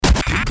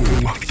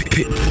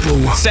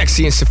Pitbull.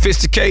 Sexy and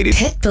sophisticated.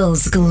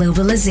 Pitbull's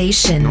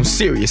Globalization. On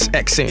Sirius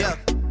XM. Yeah.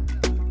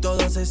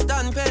 Todos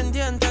están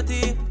pendientes a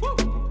ti,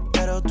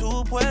 pero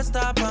tú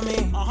puesta pa'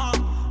 mí,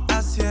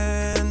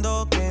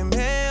 haciendo que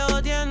me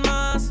odien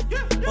más,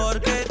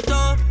 porque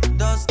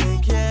todos te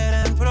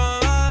quieren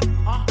probar.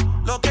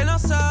 Lo que no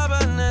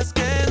saben es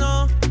que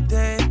no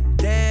te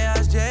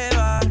dejas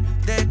llevar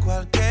de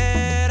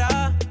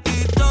cualquiera,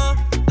 y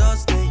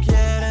todos te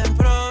quieren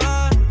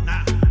probar.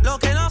 Lo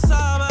que no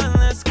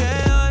saben es que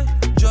hoy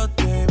yo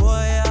te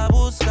voy a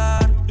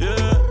buscar.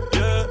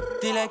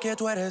 Dile que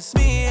tú eres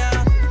mía.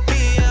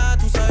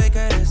 Tú sabes que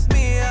eres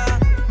mía,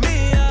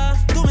 mía.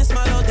 Tú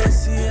misma lo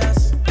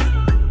decías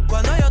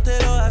cuando yo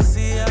te lo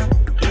hacía.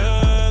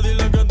 Yeah,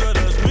 dile que tú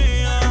eres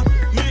mía,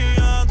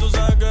 mía. Tú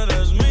sabes que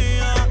eres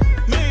mía,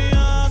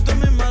 mía. Tú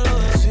misma lo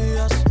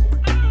decías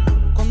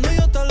cuando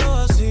yo te lo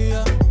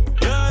hacía.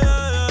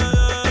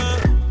 Yeah.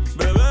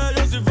 Bebé,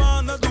 yo soy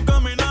fan de tu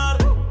caminar.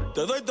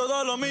 Te doy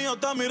todo lo mío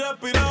hasta mi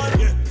respirar.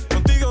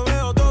 Contigo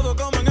veo todo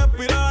como en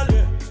espiral.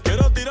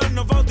 Quiero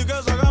tirarnos fotos y que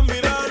se hagan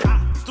mirar.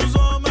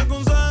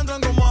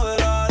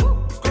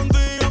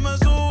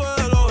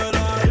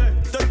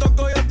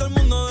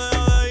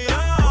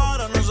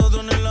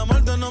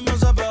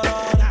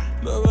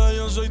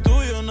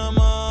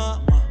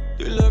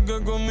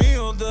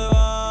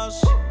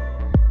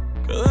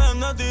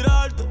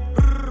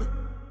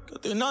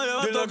 Y nadie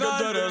va a tocar.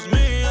 Que tú eres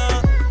mía,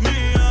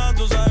 mía.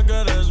 Tú sabes que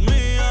eres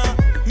mía,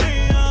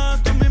 mía.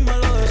 Tú misma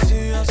lo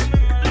decías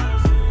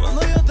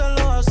cuando yo te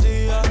lo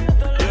hacía.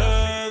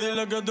 Yeah,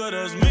 dile que tú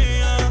eres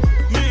mía,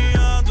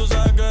 mía. Tú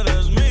sabes que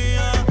eres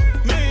mía,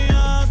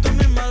 mía. Tú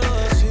misma lo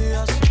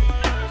decías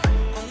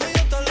cuando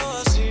yo te lo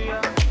hacía.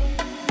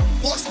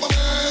 What's my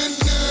name?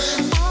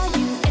 Are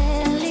you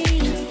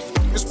Ellie?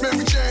 It's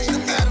Mary Jane.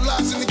 I'm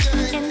analyzing the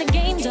game. And the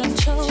game done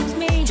chose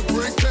me to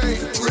bring pain.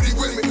 Pretty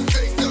women,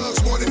 fake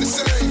thugs, one and the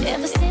same.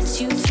 Ever since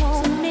you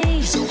told me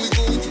there's only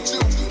room for two,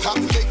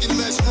 I'm making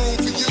less room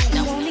for you.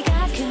 now only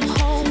God can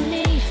hold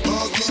me.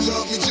 Hug me,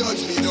 love me,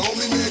 judge me. The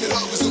only man that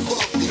hovers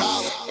above me,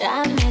 holler.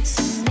 I met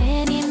so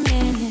many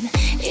men,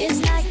 it's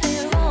like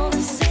they're all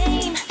the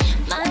same.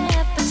 My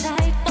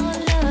appetite for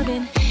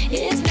loving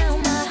is now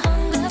my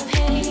hunger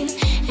pain.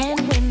 And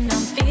when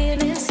I'm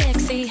feeling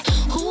sexy,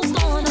 who's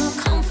gonna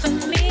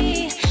comfort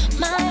me?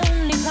 My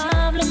only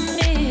problem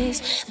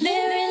is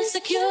their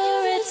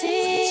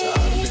insecurity.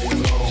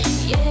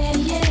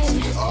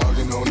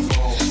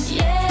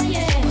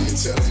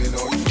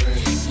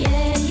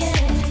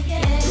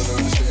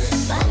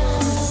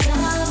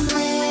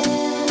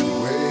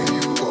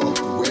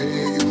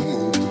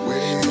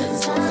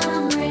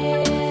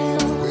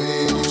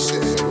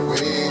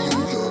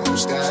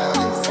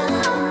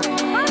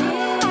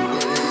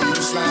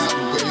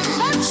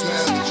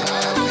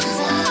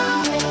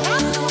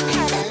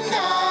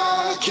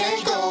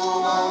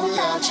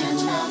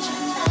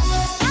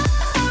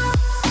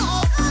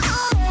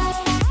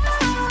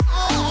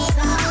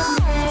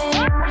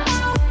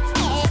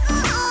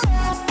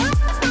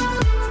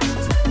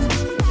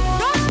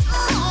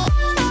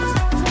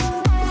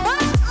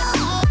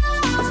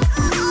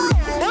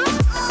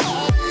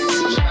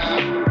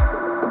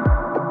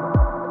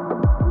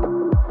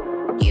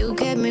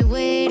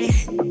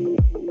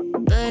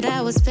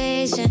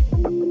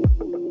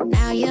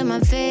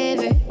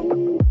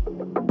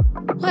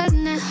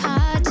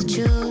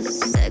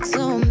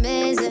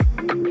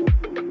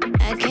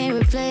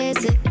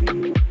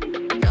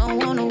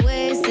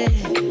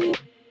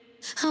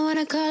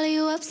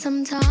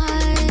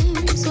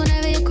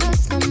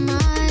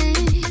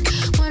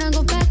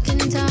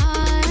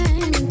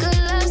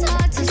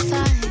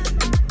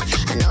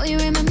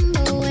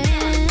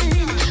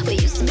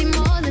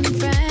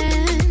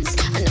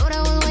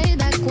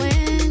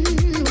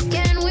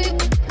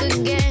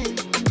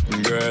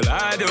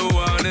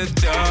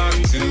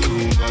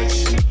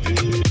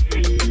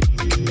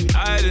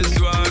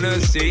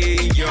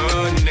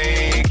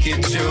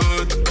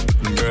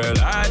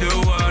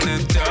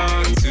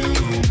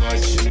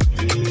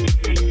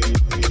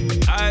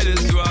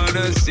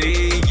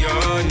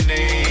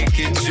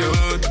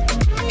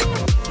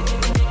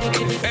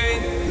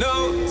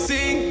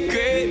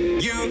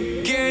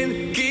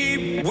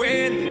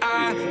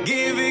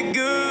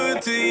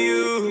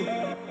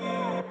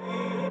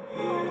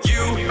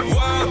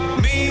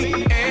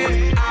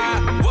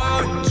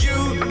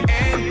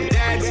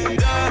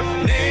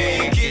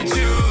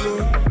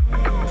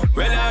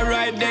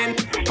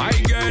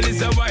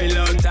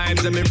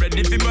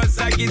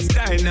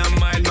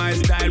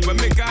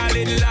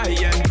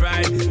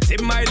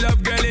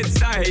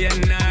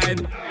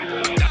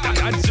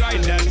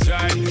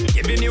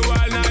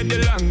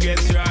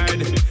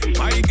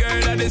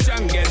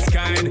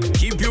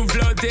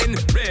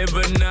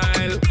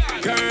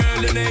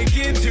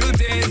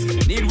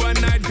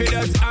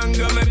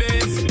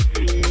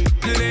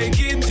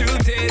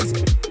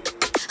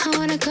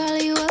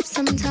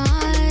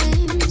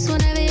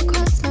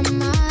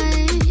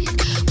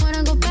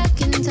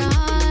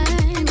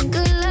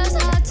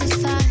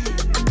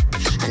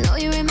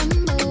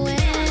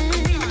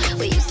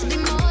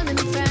 More than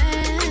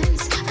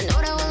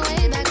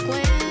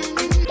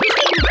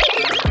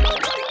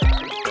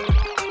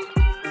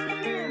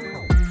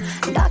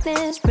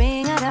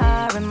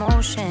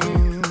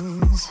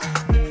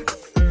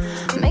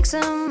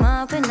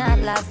but not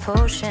life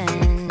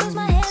potions. Lose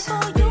my head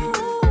for you.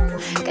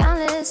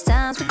 Countless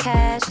times we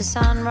catch the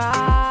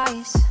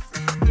sunrise.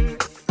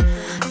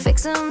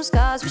 Fix some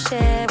scars we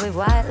share with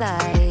white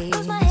lights.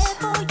 Lose my head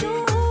for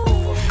you.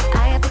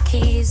 I got the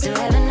keys to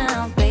heaven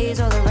now, bays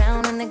all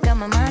around and they got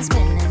my mind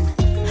spinning.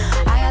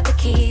 I got the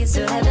keys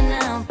to heaven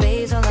now,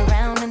 bays all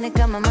around and they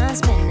got my mind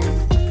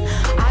spinning.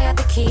 I got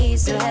the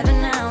keys to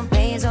heaven now,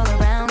 bays all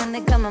around and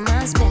they got my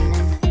mind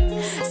spinning.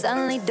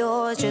 Suddenly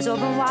doors just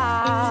open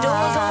wide.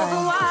 Doors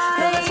open wide.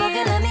 No, let's walk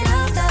and let me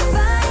love that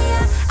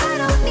fire. I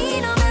don't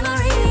need no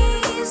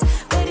memories.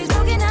 But he's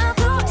broken out,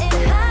 floating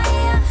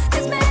higher.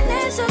 This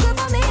madness so good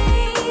for me.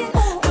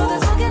 No,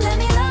 let's walk and let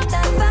me love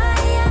that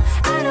fire.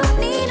 I don't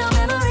need no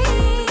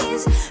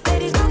memories.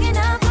 But he's broken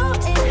out,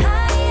 floating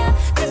higher.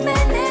 This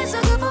madness so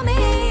good for me.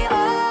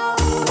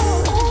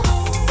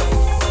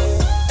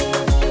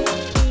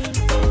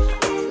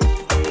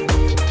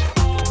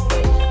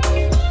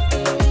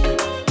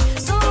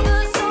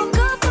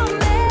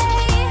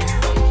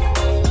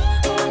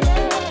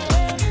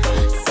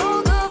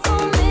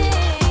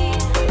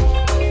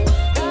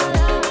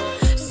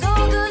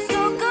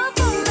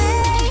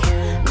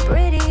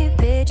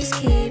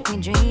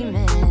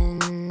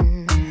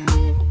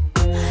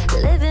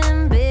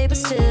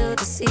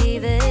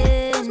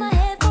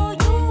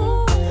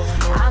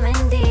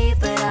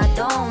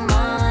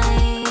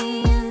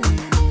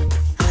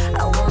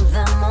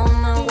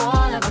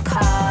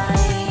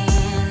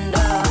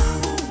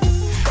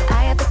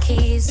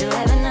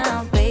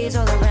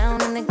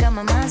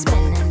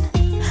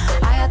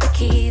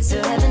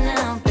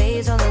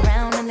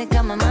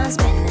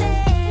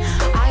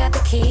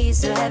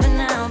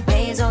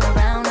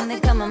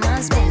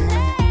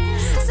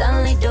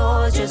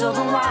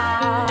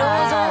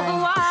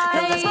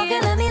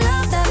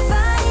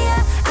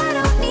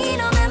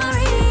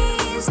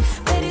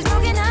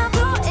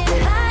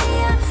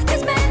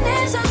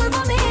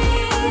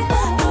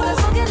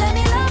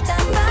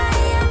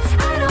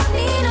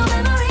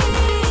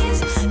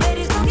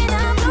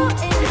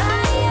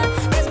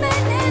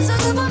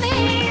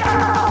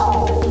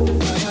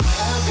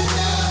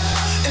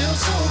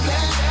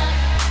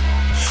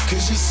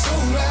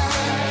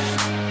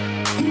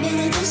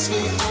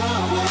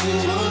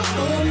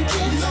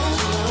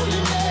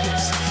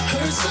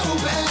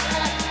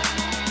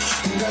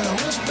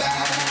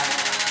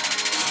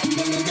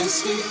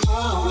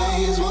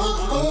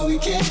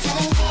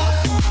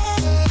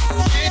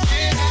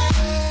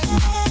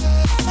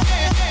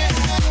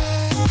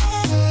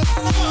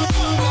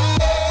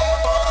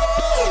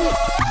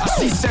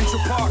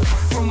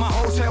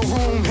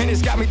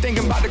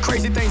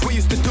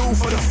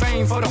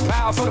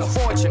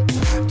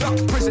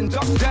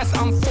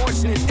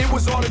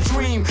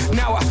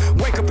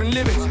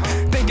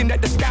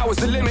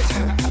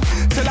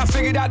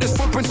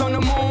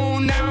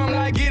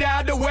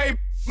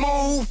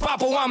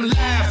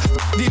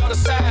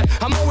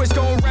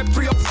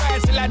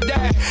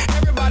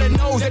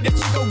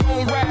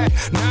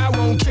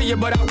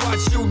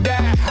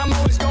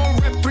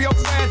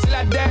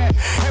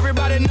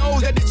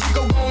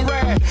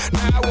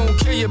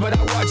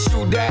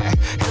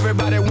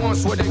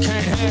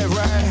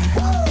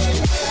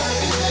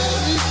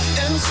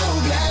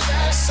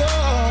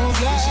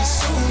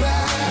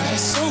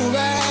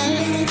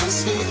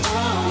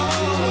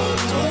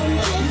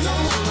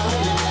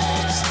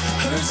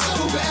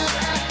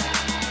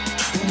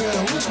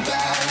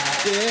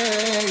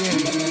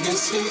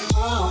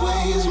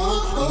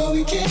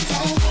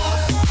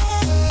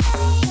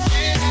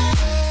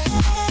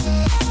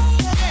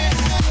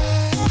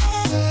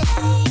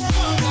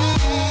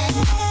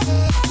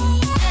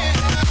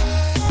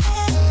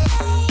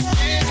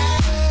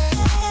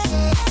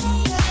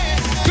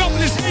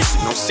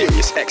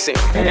 Sirius XM.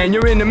 And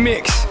you're in the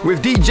mix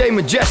with DJ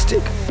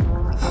Majestic.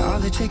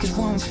 All it takes is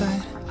one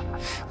flight.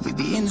 We'd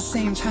be in the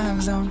same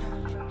time zone.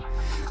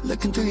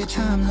 Looking through your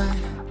timeline,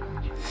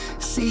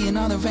 seeing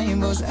all the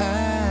rainbows.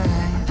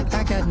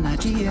 I got an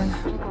idea,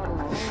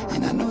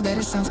 and I know that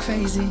it sounds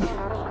crazy.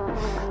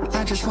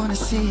 I just wanna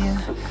see you.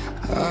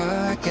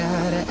 Oh, I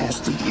gotta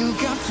ask, do you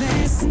got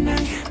plans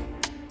tonight?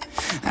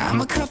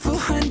 I'm a couple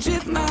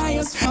 100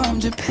 miles from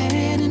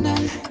Japan, and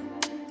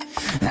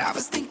I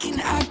was thinking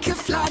I could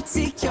fly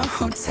to your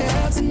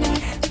hotel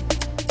tonight.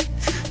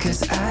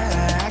 Cause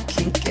I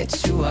can't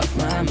get you off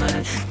my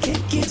mind.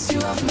 Can't get you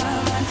off my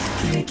mind.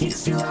 Can't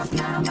get you off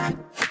my mind.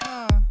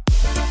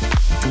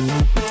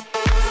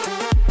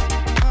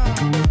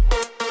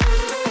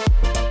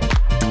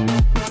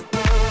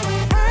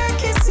 I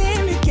can't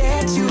seem to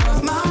get you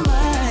off my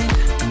mind.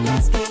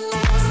 Let's get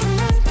lost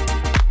tonight.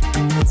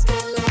 Let's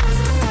get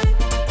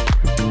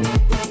lost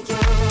tonight.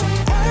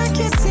 I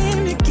can't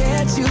seem to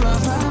get you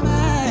off my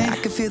mind. I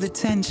can feel the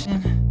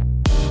tension.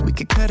 We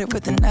could cut it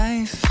with a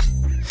knife.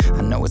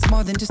 I know it's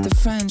more than just a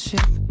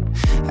friendship.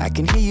 I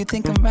can hear you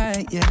think I'm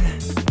right, yeah.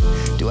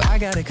 Do I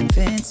gotta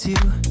convince you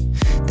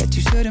that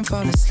you shouldn't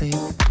fall asleep?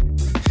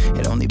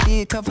 It'll only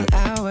be a couple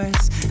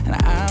hours and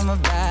I'm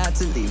about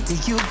to leave. Do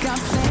you got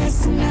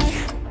plans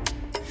tonight?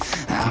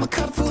 I'm a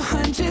couple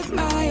 100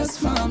 miles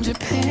from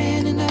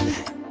Japan, and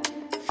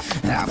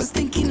I was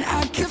thinking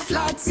I could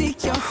fly to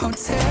your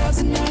hotel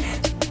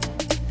tonight.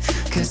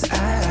 'Cause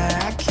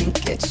I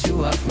can't get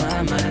you off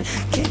my mind.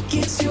 Can't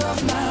get you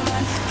off my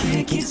mind.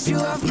 Can't get you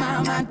off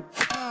my mind.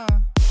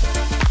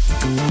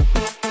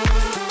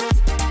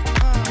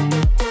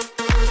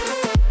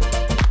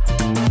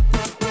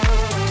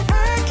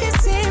 I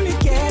can't seem to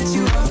get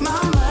you off my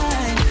mind.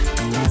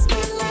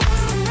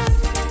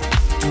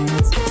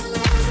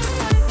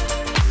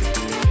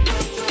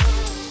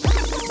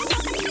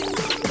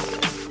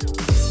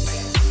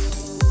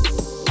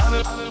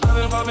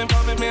 I've been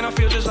popping, man, I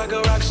feel just like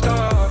a rock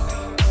star.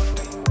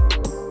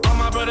 All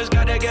my brothers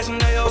got that gas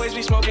and they always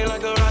be smoking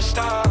like a rock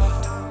star.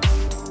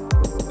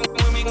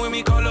 When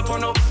we call up on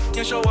no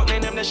and show up,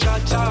 man, them the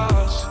shot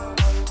toss.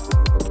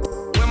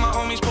 When my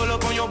homies pull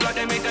up on your block,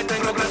 they make that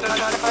thing look like the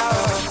shot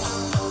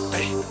toss.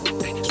 Hey,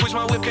 switch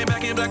my whip, came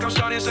back in black, I'm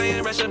starting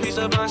saying recipes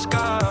of Bon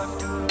Scott.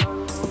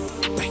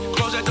 Hey,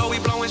 close that door, we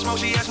blowing smoke,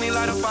 she asked me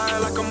light a fire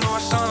like I'm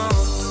North Sun.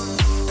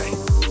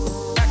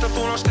 The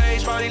fool on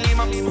stage, probably leave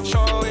my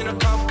show in a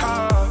cop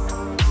car.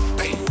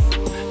 Hey,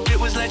 it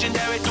was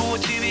legendary through a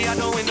TV out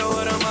the window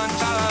of the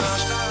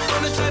montage.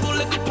 On the table,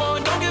 liquor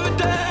porn, don't give a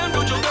damn.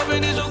 Don't your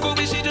girlfriend is so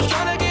goofy, she just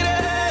tryna get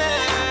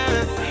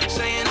in.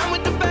 Saying I'm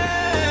with the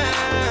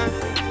band.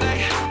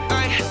 Hey,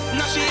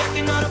 now she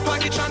acting out of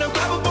pocket, tryna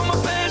grab up on my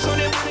pants. On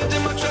them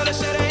in my trailer,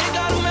 said they ain't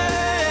got a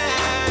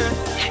man,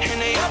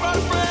 and they all brought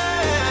a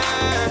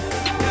friend.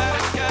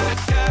 Yeah.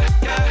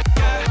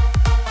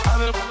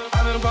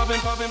 I've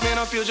been popping, man,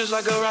 I feel just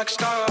like a rock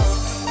star.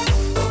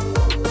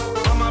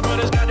 All my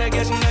brothers got that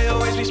gas and they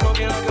always be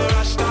smoking like a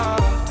rock star.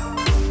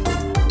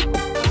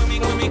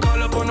 When we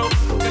call up on no,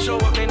 they show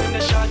up, man, in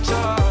the shot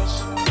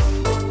toss.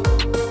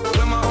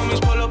 When my homies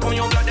pull up on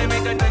your block, they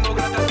make that thing go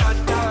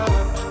grata-ta-ta.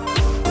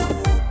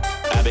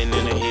 I've been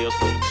in the hills,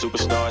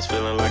 superstars,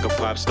 feeling like a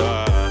pop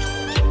star.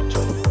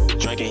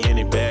 Drinking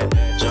Henny back,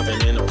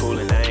 jumping in the pool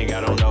and I ain't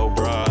got on no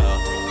bra.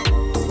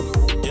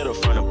 Get her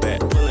front or back,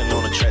 pulling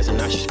on the tracks and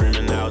now she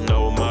screaming out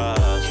no more.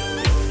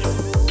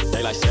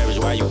 They like Savage,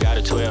 why you got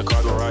a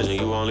 12-car garage and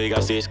you only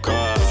got 6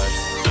 cars?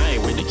 I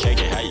ain't with the cake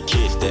and how you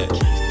kiss that.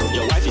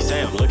 Your wifey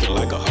say I'm looking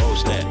like a whole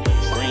snack.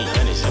 Green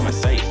honey's in my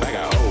safe, I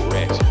got old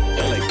racks.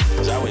 LA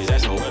was always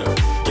asking what up.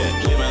 Yeah,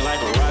 living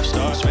like a rock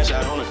star, smash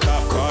out on a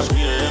cop car,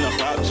 sweeter than a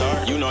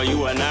Pop-Tart. You know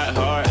you are not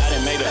hard, I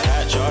didn't make the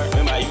hot chart.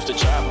 Remember I used to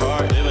chop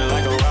hard, living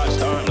like a rock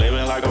star, I'm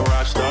living like a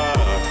rock star.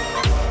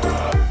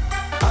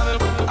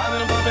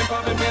 I've been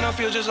popping, man, I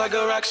feel just like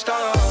a rock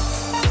star.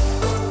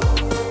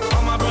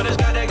 All my brothers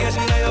got that gas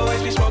and they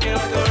always be smoking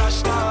like a rock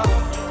star.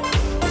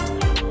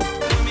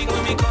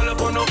 When we call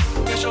up on no,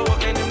 they show up,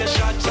 man, in the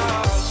shot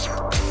toss.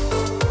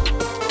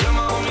 When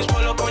my homies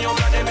pull up on your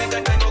block, they make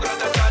that thing go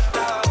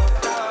grata-ta-ta.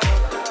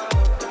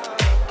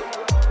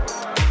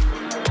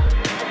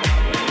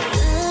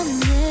 Some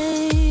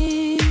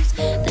days,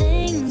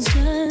 things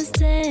just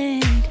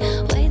take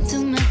way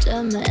too much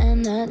of my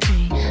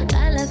energy.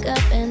 I look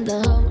up and the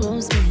whole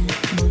room's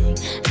spinning.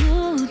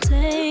 You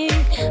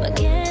take my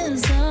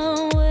cares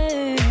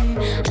away.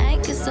 I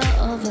get so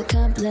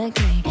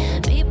overcomplicate.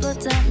 People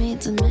tell me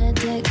to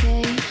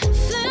medicate.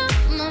 Feel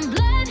my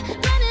blood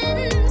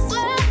running,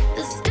 sweat,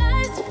 the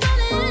sky's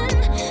falling.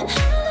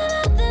 All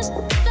of this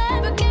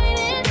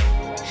fabricated.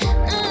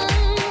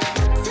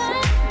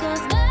 Time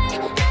goes by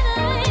and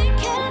I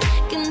can't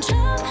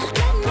control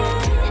my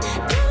mind.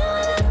 Do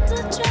I have to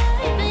try?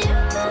 But you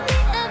tell me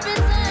every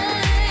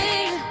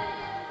time.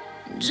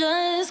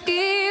 Just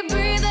keep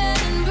breathing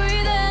and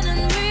breathing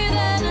and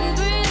breathing and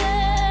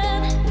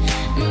breathing.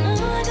 No,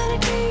 I gotta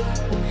keep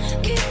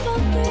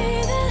on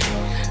breathing.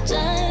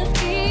 Just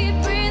keep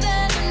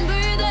breathing and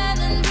breathing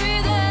and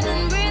breathing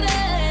and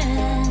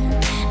breathing.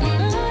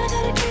 No, I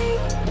gotta keep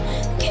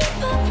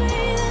on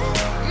breathing.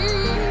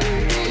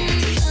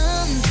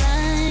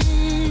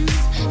 Sometimes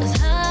it's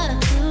hard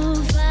to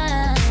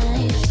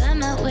find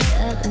my way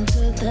up into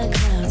the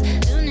clouds.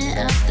 Doing it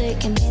out, they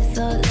can be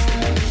so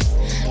loud.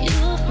 You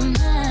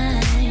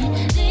remind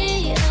me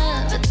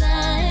of a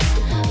time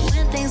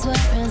when things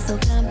weren't so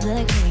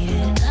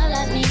complicated. All I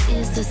need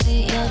is to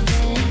see your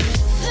face.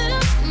 Feel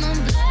my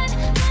blood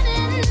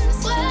running,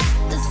 sweat,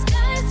 the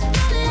sky's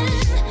falling.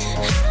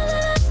 All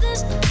of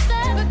this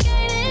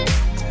fabricated.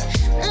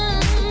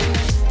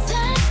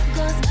 Time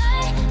goes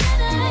by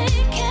and I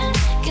can't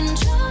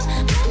control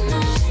my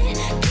mind.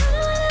 Do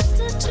I have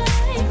to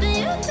try? But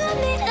you tell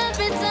me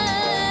every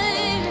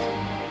time.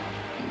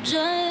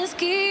 Just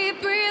keep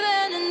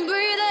breathing and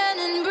breathing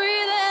and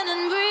breathing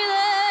and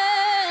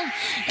breathing.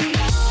 And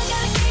now I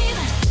gotta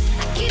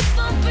keep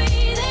on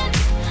breathing.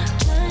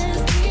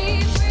 Just keep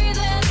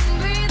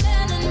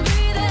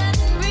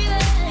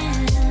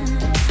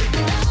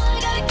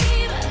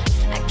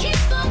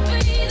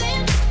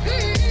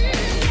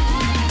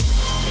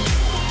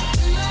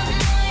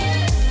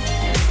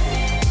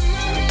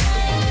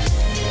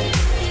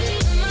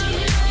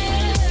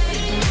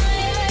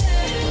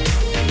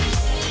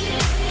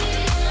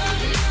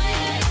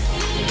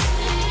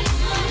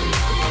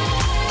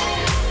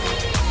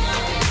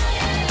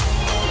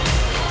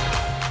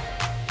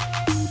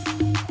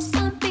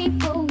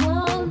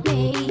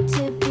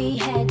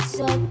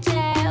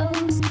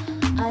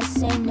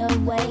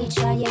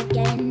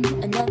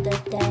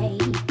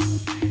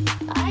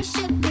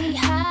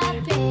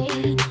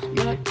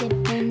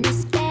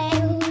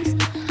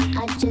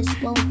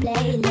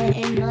play,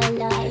 letting my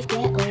life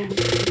get over.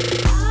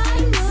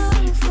 I'm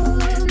not for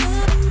love.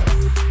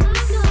 I'm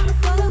not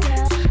for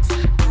love.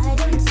 I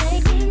don't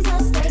take things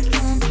as they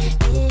come if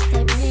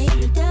they bring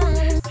me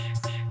down.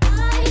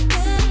 I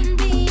can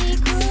be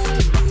cruel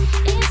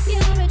if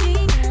you're a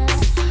dreamer.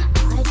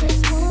 I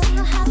just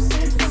wanna have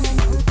some fun.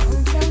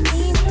 Don't tell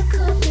me what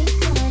could be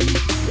done.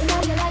 You know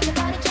you like your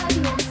body, drive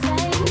you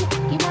insane.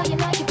 You know you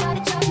like your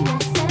body, drive you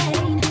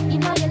insane. You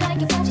know you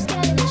like it, but you're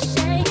scared of the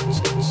shame.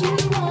 You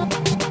want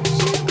what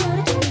you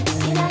gonna do.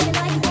 You know you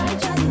like your body,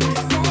 drive you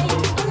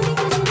insane. Only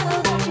 'cause you know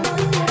that you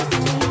wanna feel the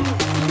same.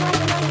 You know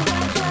you like your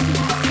body, drive you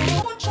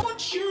insane. What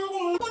you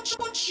want?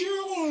 What you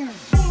want?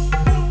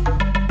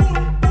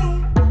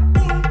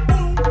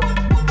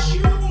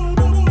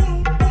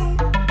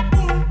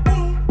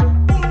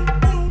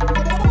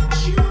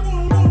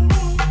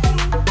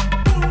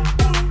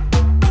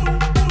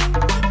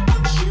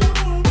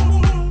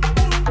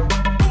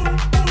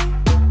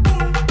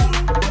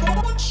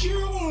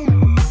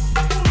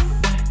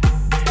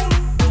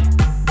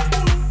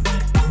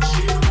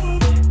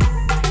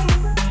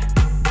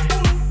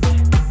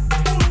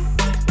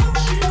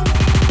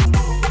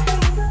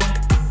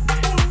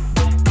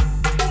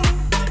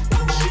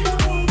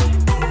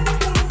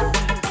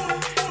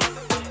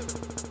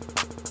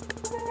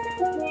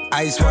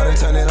 Ice water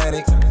turn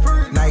Atlantic.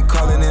 Night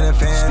calling in a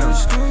phantom.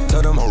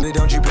 Told them, holy,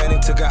 don't you panic.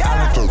 Took an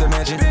island from the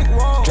mansion.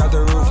 Drop the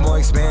roof, more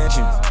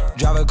expansion.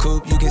 Drive a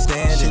coupe, you can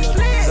stand it.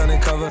 He's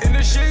undercover.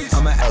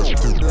 I'm an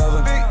absolute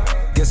lover.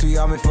 Guess we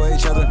all meant for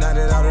each other. Now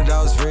that all the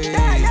dogs free,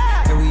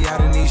 and we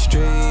out in these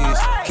streets.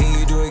 Can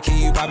you do it? Can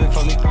you pop it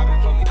for me?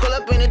 Pull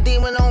up in a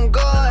demon on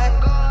guard.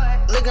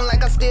 Looking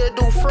like I still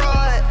do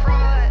fraud.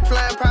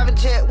 Flying private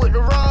jet with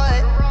the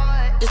rod.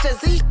 It's that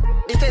Z.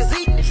 It's that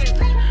Z.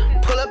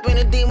 Pull up in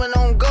a demon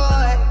on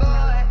guard.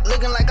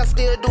 Looking like I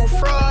still do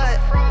fraud.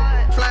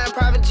 Flying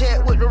private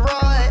jet with the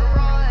rod.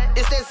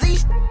 It's that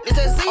Z. It's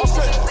that Z.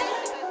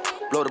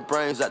 Blow the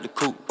brains out the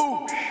coop.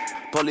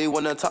 Polly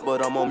one on top,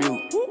 but I'm on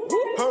mute.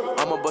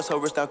 I'ma bust her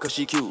wrist down cause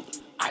she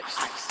cute.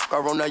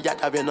 Girl on the yacht,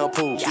 I've been on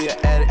pool. She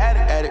an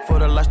addict for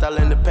the lifestyle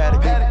in the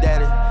paddock.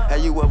 Daddy,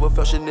 have you ever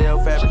felt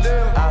Chanel fabric?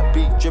 I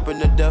be dripping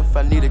to death,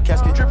 I need a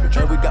casket.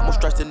 And we got more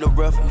strikes in the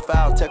rough, we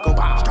foul tech em.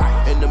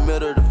 In the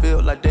middle of the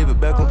field like David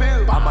Beckham.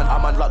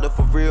 I'm locked up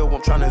for real,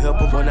 I'm tryna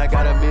help him. When I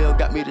got a meal,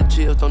 got me the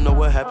chills, don't know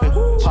what happened.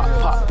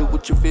 Pop, do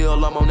what you feel,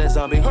 I'm on that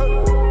zombie.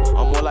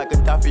 I'm more like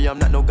Gaddafi, I'm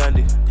not no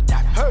Gandhi.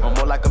 I'm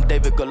more like I'm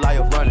David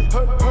Goliath running.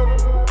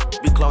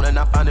 Be cloning,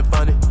 I find it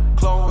funny.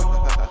 Clone,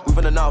 we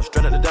finna know,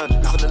 straight out the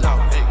dungeon. Finna know,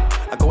 hey.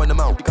 I go in the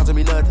mouth, because of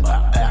me nothing.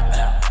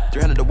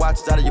 300 the watch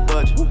is out of your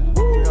budget.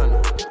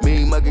 300.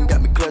 Mean muggin'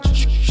 got me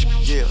clutching.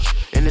 Yeah,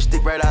 and this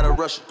stick right out of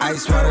Russia.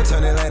 Ice water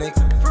turn Atlantic.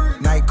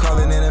 Night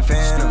calling in a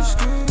phantom.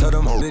 Told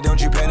them, holy,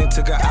 don't you panic.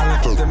 Took an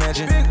island from the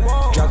mansion.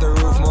 Drop the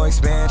roof, more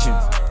expansion.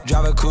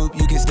 Drive a coupe,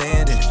 you can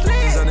stand it.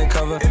 He's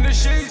undercover.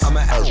 I'm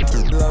an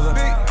absolute lover.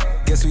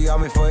 Guess we all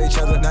meant for each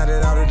other. Now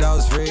that all the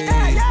dogs free,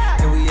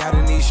 and we out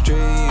in these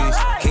streets.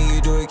 Can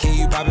you do it? Can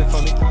you pop it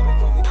for me?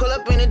 Pull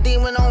up in a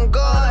demon on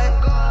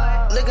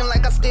guard. Looking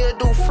like I still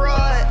do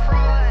fraud.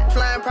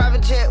 Flying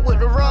private jet with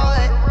the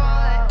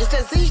rod. It's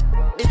that Z.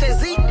 It's that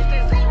Z.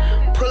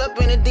 Pull up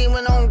in a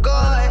demon on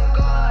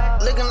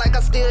guard. Looking like I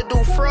still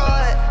do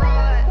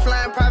fraud.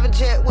 Flying private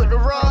jet with the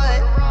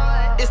rod.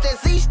 It's that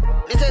Z.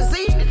 It's that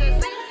Z.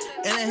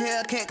 In a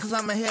Hellcat, cause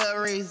I'm a hell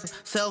raiser.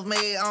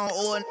 Self-made, I don't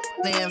owe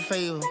a in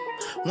favor.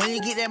 When you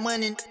get that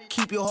money,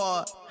 keep your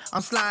heart.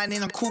 I'm sliding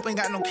in a coupe, ain't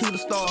got no key to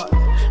start.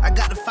 I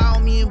got to follow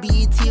me in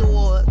BET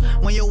Awards.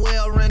 When your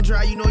well run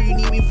dry, you know you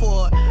need me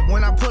for it.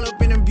 When I pull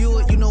up in a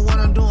Buick, you know what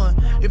I'm doing.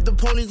 If the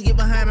police get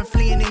behind me,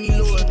 fleeing any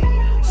lure.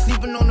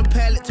 Sleeping on the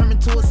pallet, turn me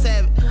to a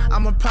savage.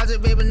 I'm a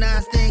project baby, now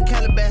I stay in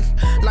Calabasas.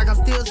 Like I'm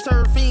still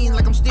surfing,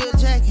 like I'm still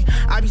jacking.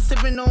 I be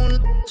sipping on,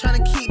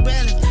 trying to keep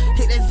balance.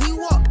 Hit that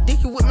Z-Walk,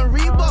 dicky with my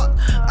Reebok.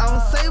 I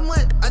don't say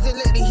much, I just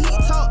let the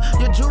heat talk.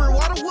 Your jewelry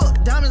water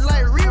whoop, diamonds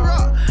like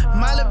re-rock.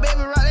 My little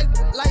baby ride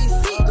that like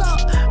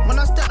seatlock. When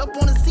I stepped up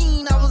on the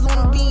scene, I was on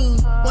a beam.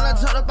 When I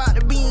talked about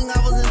the bean, I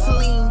was in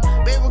Celine.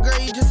 Baby girl,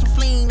 you just a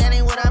fleen, that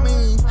ain't what I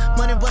mean.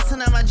 Money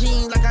busting out my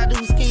jeans like I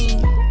do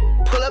skiing.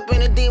 Pull up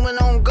in a demon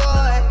on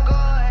guard.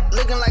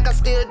 Looking like I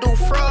still do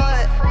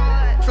fraud.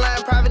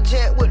 Flying private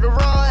jet with the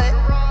rod.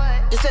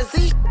 It's that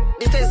Z.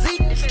 It's that Z.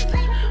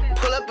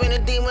 Pull up in a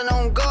demon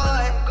on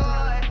guard.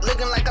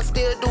 Looking like I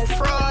still do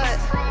fraud.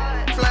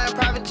 Flying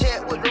private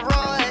jet with the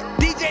rod.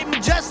 DJ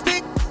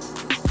Majestic.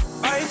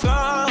 I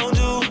found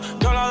you,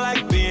 girl, I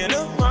like being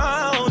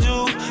around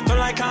you. Feel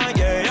like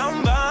Kanye,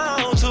 I'm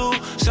bound to.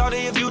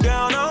 Shawty, if you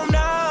down, I'm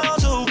down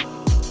too.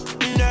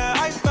 Yeah,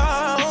 I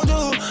found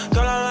you,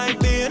 girl, I like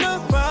being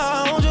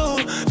around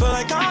you. Feel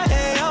like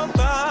Kanye, I'm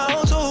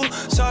bound to.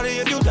 Shawty,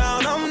 if you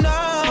down, I'm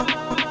down.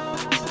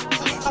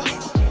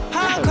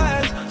 High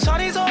class,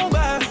 shawty's so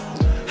bad.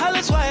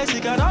 Hella swag, she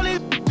got all these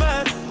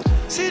bad.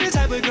 See the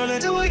type of girl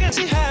that do it again.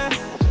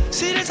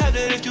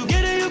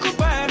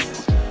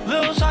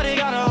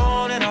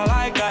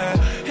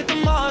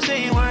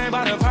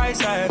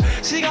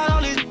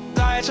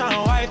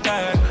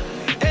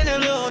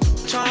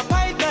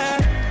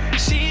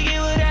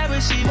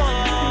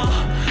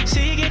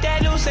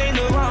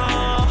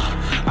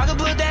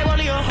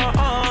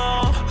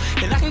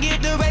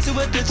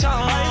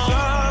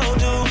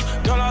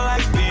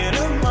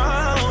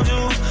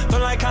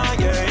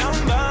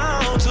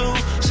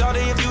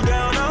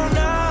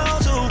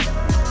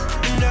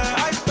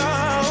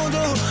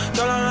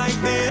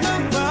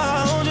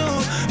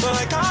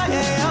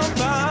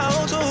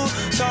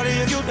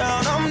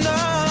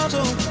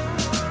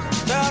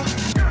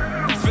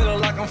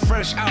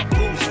 fresh out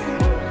boost.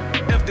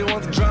 If they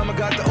want the drama,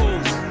 got the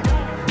ooze.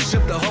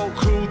 Ship the whole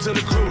crew to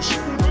the cruise.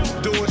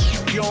 Do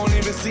it, you don't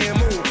even see him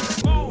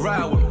move.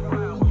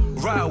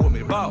 Ride with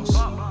me, boss.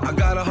 I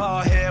got a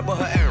hard head, but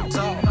her air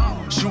talk.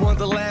 She want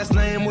the last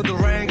name with the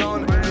ring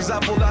on it. Cause I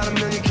pulled out $1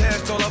 million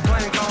cash, told her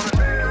plank on it.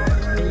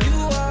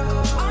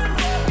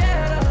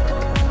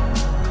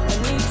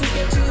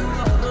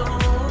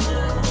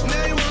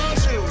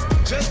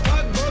 Just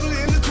pot bubbly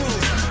in the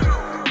cruise.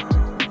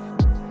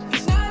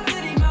 It's not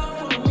good enough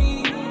for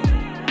me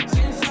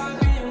since I've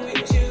been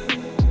with you.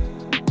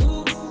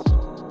 Ooh.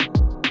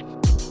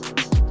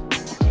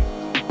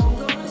 I'm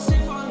gonna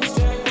sip on this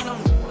track when I'm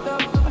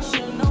up. I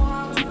should know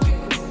how to pick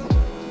it.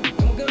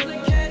 I'm gonna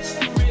catch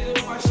the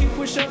rhythm while she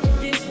push up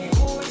against me.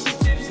 Ooh, she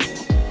tipsy.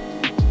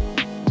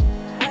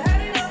 I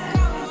had enough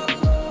combo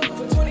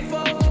for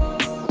 24.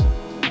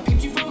 I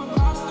peeped you from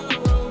across the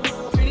road.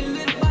 Pretty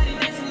little body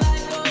dancing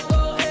like go-go.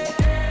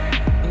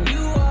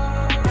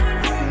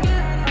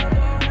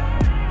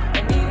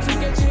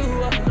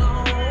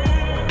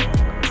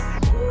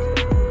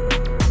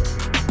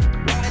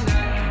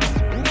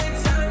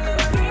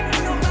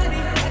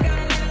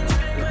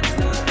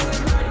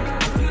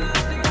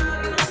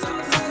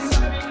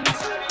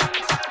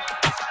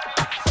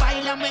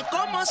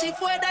 Como si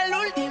fuera la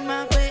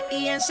última vez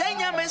y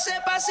enséñame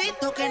ese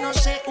pasito que no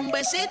sé, un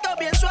besito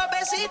bien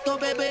suavecito,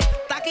 bebé.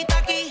 Taqui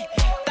taqui,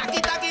 taqui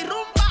taqui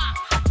rumba.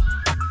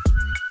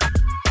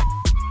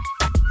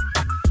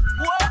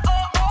 Whoa,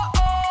 oh, oh,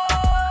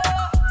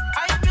 oh.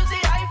 Hay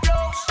music, hay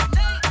flows.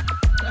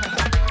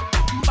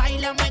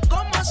 Báilame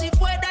como si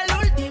fuera la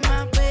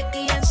última vez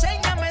y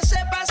enséñame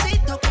ese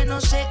pasito que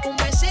no sé, un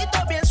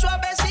besito bien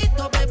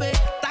suavecito, bebé.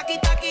 Taqui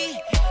taqui,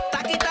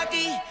 taqui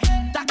taqui,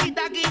 taqui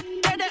taqui.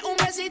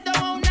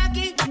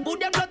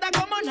 Booty explota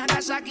como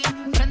Nagasaki.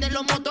 Prende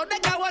los motores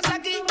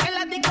Kawasaki. En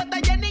la discota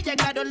Jenny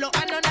llegaron los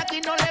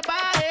Anunnaki. No le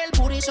baje, el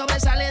booty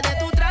sobresale de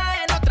tu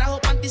traje. No trajo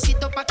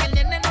panticito pa' que el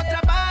nene no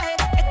trabaje.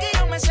 Es que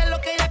yo me sé lo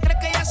que ella cree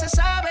que ya se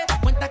sabe.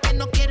 Cuenta que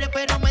no quiere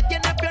pero me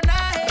tiene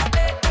espionaje.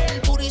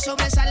 El booty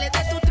sobresale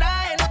de tu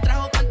traje. No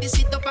trajo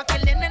panticito pa' que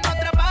el nene no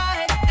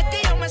trabaje. Es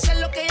que yo me sé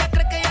lo que ella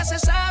cree que ya se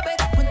sabe.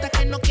 Cuenta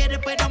que no quiere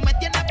pero me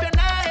tiene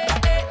espionaje.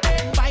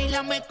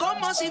 Báilame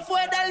como si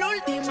fuera la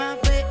última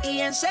vez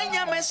y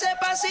enséñame ese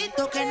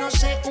pasito que no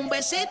sé, un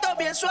besito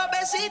bien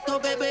suavecito,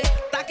 bebé.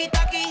 Taqui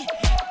taqui,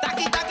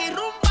 taqui taqui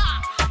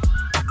rumba.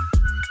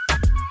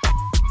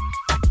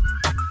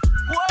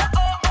 Whoa,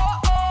 oh,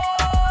 oh,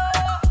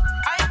 oh.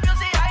 Hay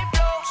music, hay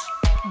flows.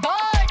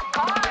 Boy,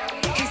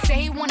 he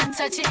say he wanna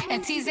touch it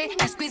and tease it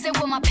and squeeze it.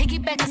 Well, my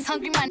piggyback is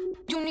hungry, man.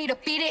 You need to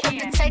feed it.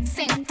 If the text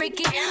ain't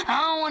freaky, I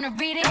don't wanna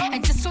read it.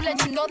 And just to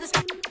let you know, this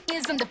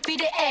is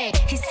undefeated. Ay,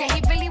 he said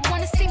he really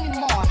wanna see me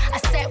more. I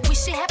said we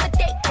should have a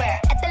date where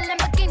at the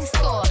Lamborghini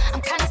store.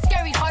 I'm kinda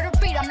scary, hard to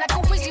read. I'm like a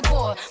Ouija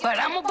board, but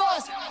I'm a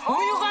boss. Who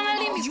you gonna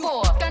leave me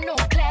for? Got no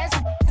class,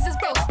 this is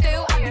broke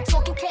still. I be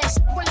talking cash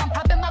when I'm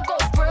popping my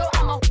gold grill.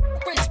 I'm a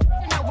rich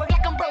and I work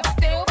like I'm broke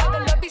still. The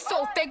love be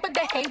so fake, but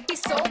the hate be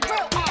so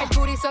real. El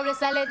booty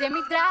sobresale de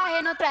mi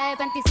traje. No traje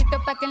panticito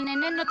pa' que el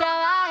nene no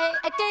trabaje.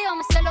 Es que yo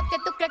me sé lo que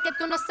tú crees que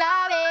tú no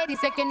sabes.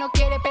 Dice que no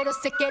quiere, pero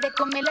se quiere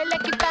comerle el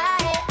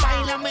equipaje.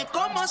 Báilame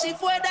como si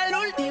fuera la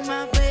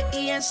última vez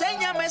y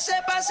enséñame ese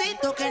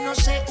pasito que no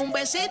sé, un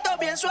besito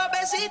bien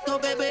suavecito,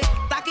 bebé.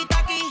 Taqui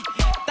taqui,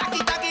 taqui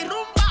taqui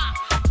rumba.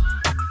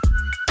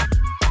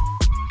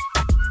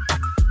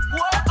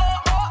 Whoa,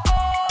 oh, oh,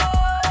 oh.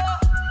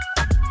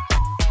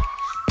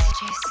 DJ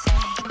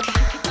Snake.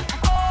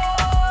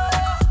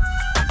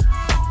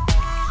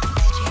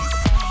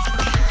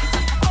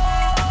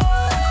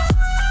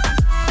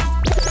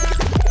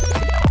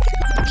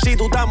 Si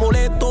tú estás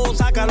molesto,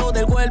 sácalo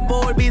del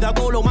cuerpo. Olvida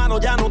todo lo malo,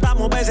 ya no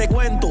estamos pa' ese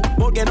cuento.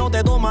 Porque no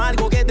te toma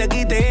algo que te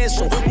quite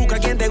eso. Busca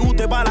quien te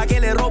guste para que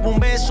le robe un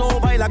beso.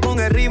 Baila con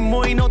el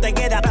ritmo y no te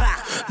quede atrás.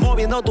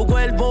 Moviendo tu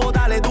cuerpo,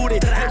 dale dure.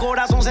 El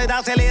corazón se te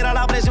acelera,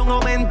 la presión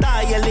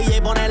aumenta. Y el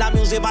DJ pone la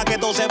música para que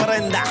todo se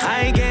prenda.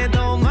 Hay que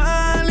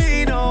tomar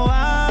y no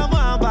vamos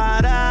a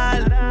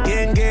parar.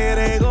 Quien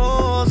quiere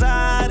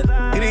gozar,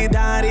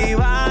 gritar y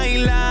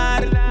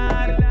bailar.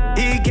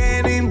 Y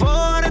que no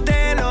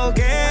importe lo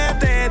que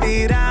te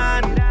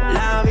dirán.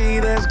 La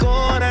vida es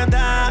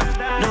corta,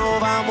 no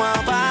vamos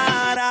a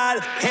parar.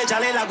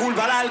 Échale la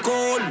culpa al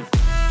alcohol.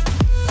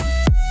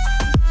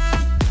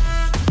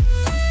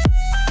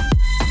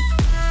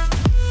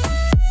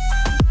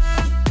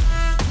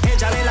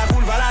 Échale la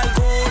culpa al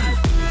alcohol.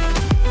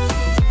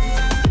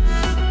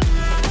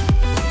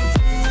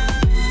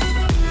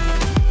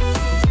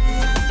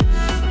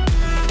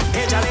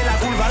 Échale la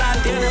culpa al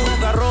alcohol. Tiene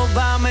poca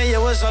ropa, me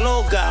llevo esa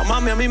loca.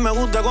 Mami, a mí me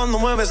gusta cuando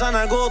mueve esa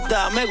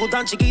nalgota. Me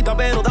gustan chiquitas,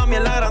 pero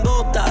también la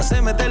grandota.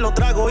 Se mete los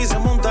tragos y se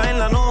monta en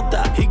la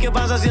nota. ¿Y qué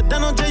pasa si esta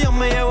noche yo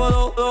me llevo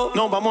dos?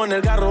 Nos vamos en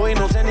el carro y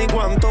no sé ni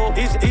cuánto.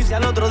 Y si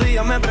al otro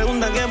día me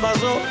preguntan qué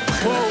pasó,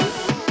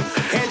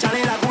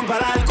 échale la culpa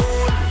al alcohol.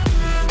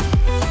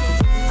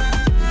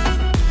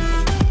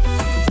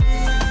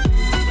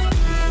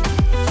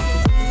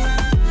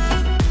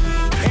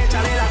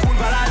 Échale la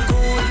culpa al alcohol.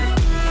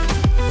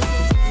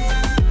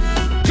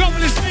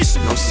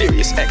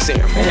 Sirius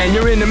XM. And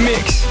you're in the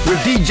mix with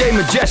DJ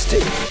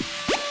Majestic.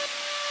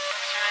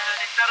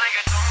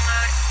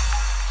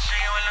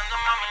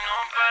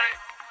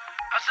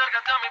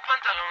 Acércate a mi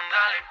pantalón,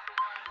 dale.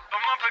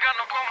 Vamos a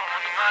pegarnos como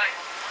animales.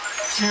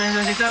 Si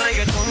necesitas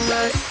reggaetón,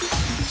 dale.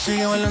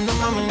 Sigue bailando,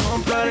 mami,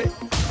 no pare.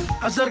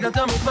 Acércate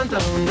a mi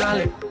pantalón,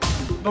 dale.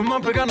 Vamos a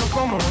pegarnos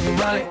como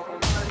animales.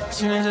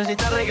 Si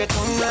necesitas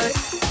reggaetón, dale.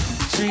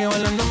 Sigue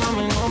bailando,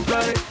 mami, no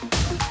pare.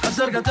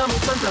 Acércate a mi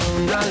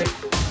pantalón, dale.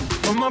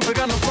 Vamos a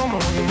pegarnos como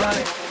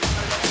animales.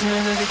 Si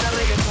necesitas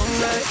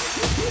reggaetón, dale.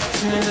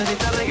 Si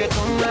necesitas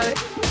reggaetón, dale.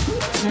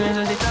 Si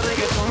necesitas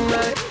reggaetón,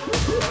 dale.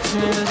 Si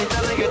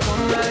necesitas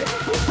reggaetón, dale.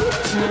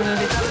 Si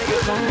necesitas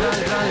reggaetón,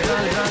 dale, dale,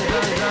 dale, dale,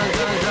 dale, dale,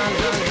 dale,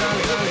 dale,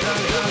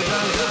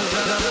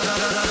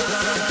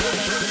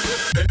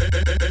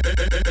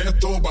 dale.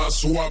 Esto va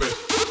suave.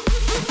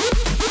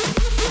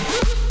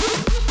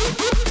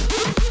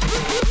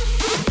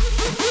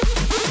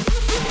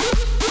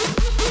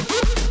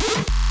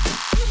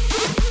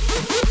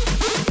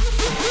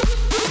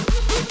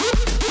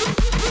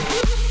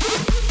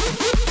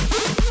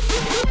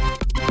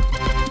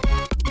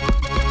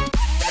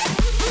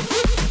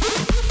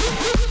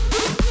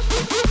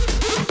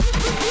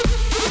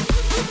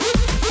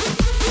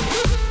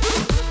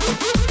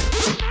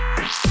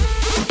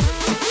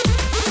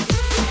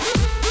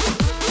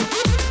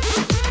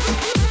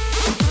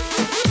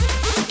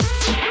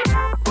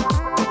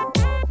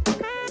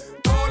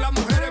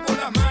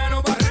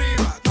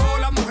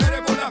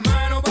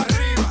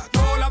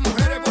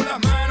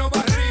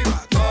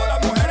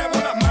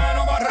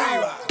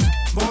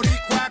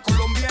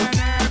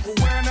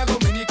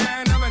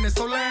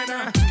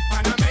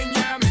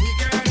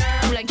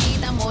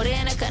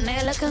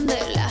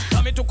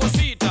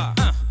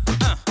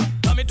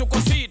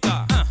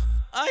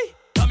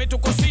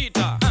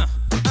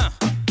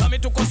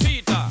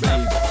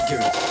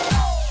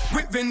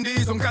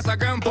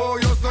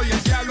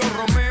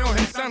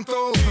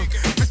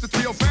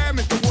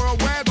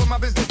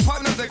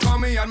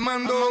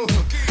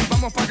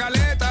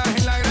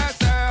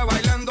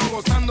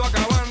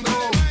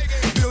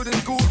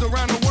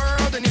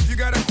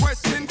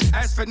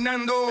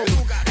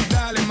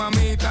 Dale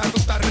mamita, tú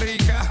estás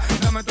rica,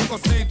 dame tu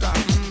cosita.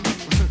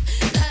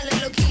 Dale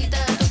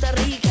loquita, tú estás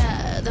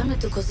rica, dame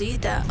tu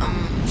cosita.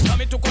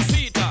 Dame tu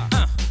cosita,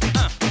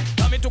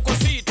 dame tu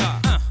cosita,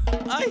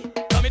 ay,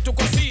 dame tu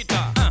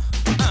cosita,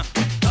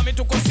 dame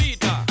tu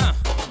cosita,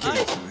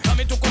 ay,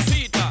 dame tu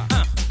cosita,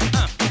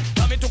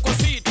 dame tu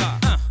cosita,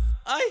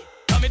 ay,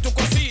 dame tu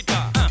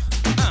cosita.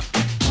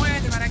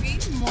 Muévete para aquí,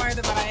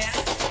 muévete para allá.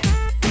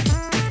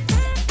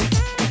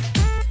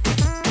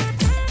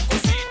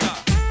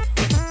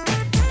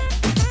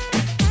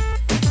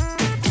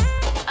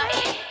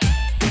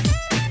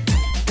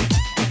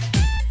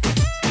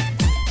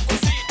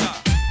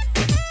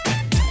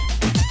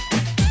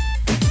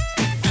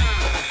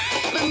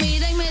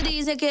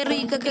 Qué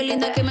rica, qué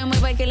linda, que me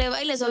mueva y que le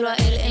baile solo a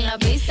él en la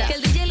pista. Que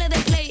el DJ le dé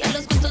play a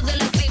los gustos de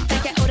la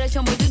cripta. Que ahora el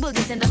chombo y people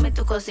dicen dame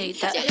tu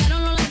cosita.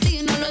 Llegaron los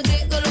latinos, los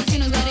griegos, los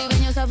chinos,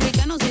 caribeños,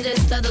 africanos y de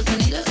Estados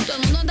Unidos. Todo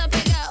el mundo anda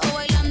pegado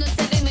bailando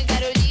este ritmo y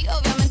Karol G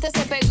obviamente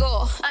se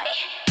pegó. Ay.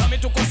 Dame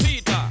tu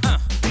cosita,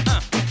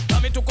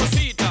 dame tu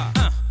cosita,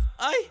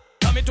 ay,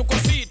 dame tu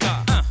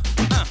cosita,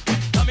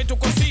 dame tu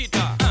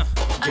cosita,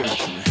 ay.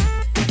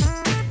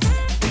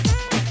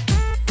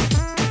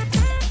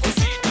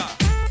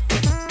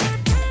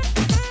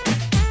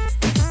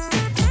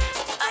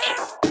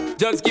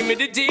 Just give me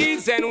the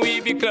G's and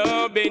we be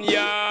clubbing, yo.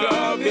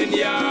 Clubbing,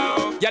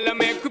 yo. Y'all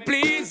make we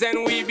please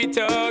and we be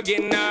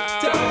tugging now.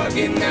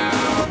 Tugging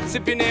now.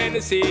 Sipping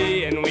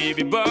Hennessy and we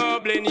be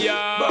bubbling,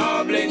 yo.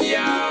 Bubbling,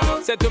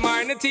 yo. Set to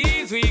minor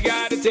teas, we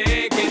gotta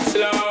take it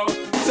slow.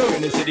 So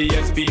in the city,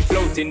 SP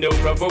floating, though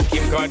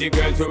provoking. Cause the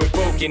girls where we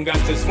poking, got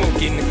to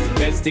smoking.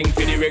 Best thing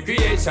for the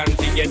recreation,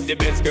 to get the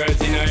best girls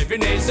in every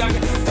nation.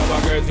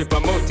 Our girls we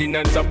promoting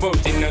and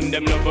supporting, and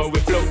them love how we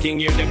floating,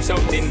 hear them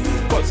shouting.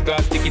 First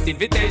class ticket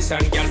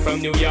invitation, girl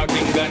from New York,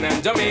 England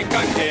and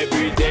Jamaica.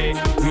 Every day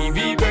we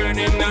be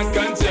burning, not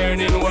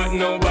concerning what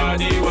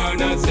nobody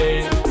wanna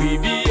say. We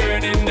be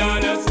earning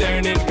dollars,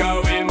 turning,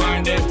 cause we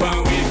minded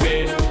when we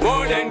pay.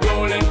 More than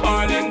gold and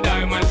oil and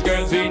diamonds,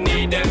 girls we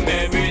need them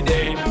every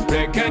day.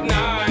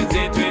 Recognize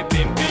it, we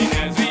pimping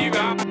as we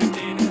rock.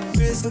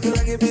 Wrist looking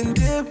like it been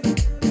dipped.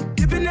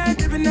 Dipping that,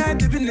 dipping that,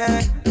 dipping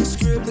that.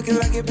 Script looking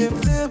like it been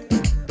flipped.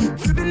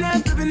 Flipping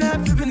that, flipping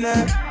that, flipping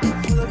that.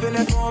 Pull up in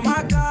that for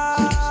my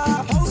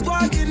car. Whole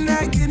squad getting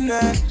that, getting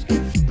that.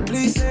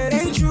 Please say it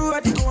ain't true. I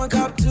think going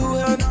cop to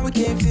hell, now we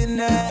can't fit in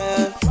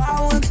that.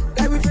 Wild ones,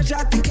 like we fresh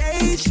out the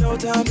cage.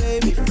 Showtime,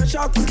 baby, fresh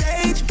off the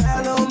stage.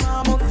 Bad little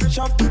mama, fresh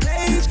off the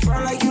page.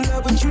 Front like you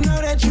love, but you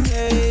know that you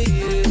hate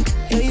it.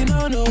 Yeah, you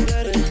know no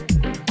better.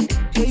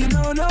 Yeah, you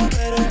know no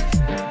better.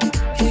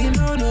 Yeah, you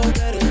know no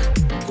better.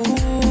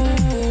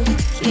 Ooh.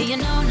 Yeah, you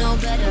know no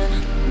better.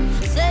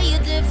 Say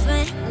you're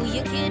different, who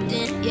you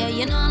kidding? Yeah,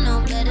 you know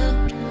no better.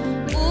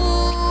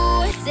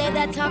 Ooh, say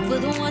that talk for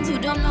the ones who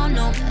don't know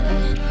no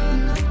better.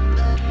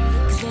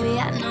 Cause baby,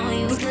 I know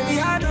you better. Baby,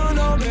 I don't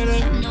know better.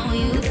 I know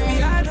you better.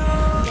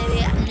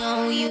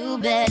 you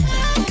better.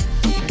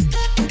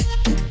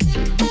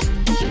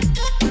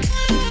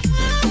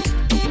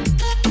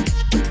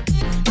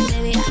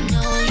 Baby, I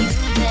know you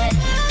better.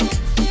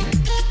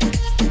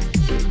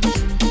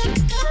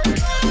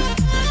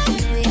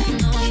 Baby, I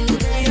know you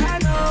better.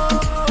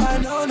 I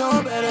know no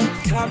better.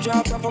 Top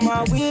dropped off on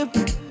my whip.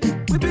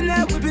 Whipping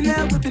that.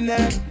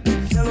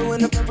 Yellow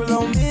and the purple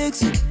on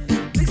mix.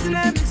 Mixing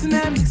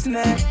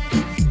that.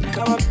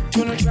 Come up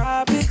from the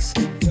tropics.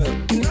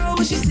 You know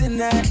where she's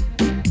sitting at.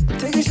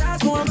 Taking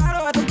shots, pouring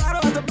bottle at the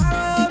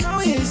bottle. No,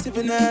 we ain't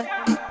sipping that.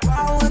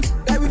 Wild ones,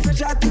 like we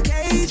fresh out the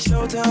cage.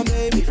 Showtime,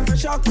 baby,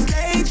 fresh off the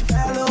stage.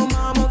 Bad little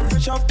mama,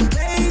 fresh off the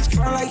page.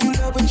 Front like you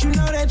love, but you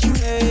know that you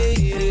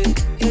hate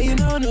it. Yeah, you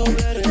know no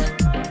better.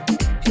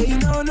 Yeah, you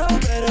know no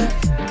better.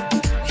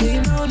 Yeah,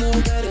 you know no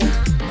better.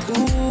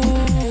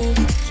 Ooh.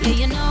 Yeah,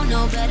 you know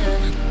no better.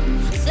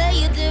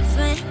 Say you're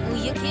different, who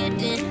you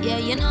kidding? Yeah,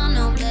 you know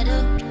no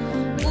better.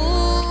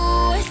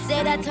 Ooh,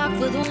 say that talk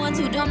for the ones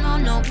who don't know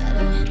no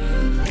better.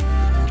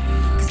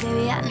 Cause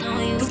baby, I know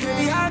you better.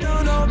 Baby, I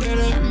don't know better.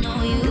 Baby, I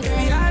know you better.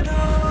 Baby, I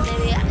know.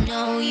 Baby, I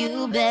know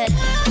you better.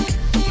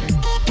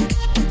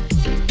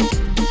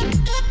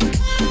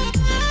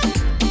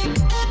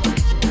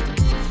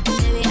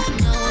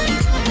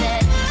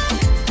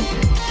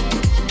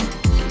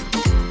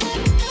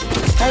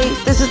 Hey,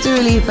 this is Dua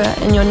Lipa,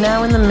 and you're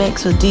now in the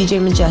mix with DJ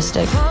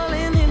Majestic.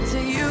 Falling into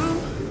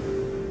you,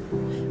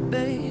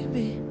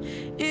 baby.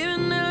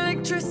 Even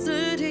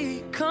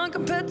electricity can't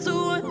compare to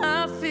what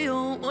I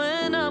feel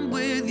when I'm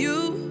with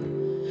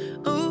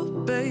you. Oh,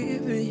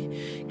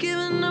 baby,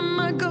 giving up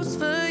my ghost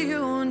for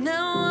you.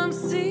 Now I'm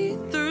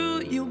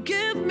see-through. You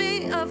give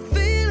me a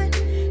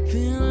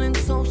feeling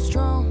so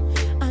strong.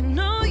 I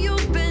know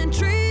you've been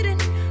treating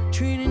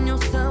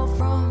yourself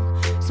wrong.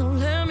 So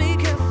let me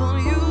care for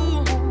you.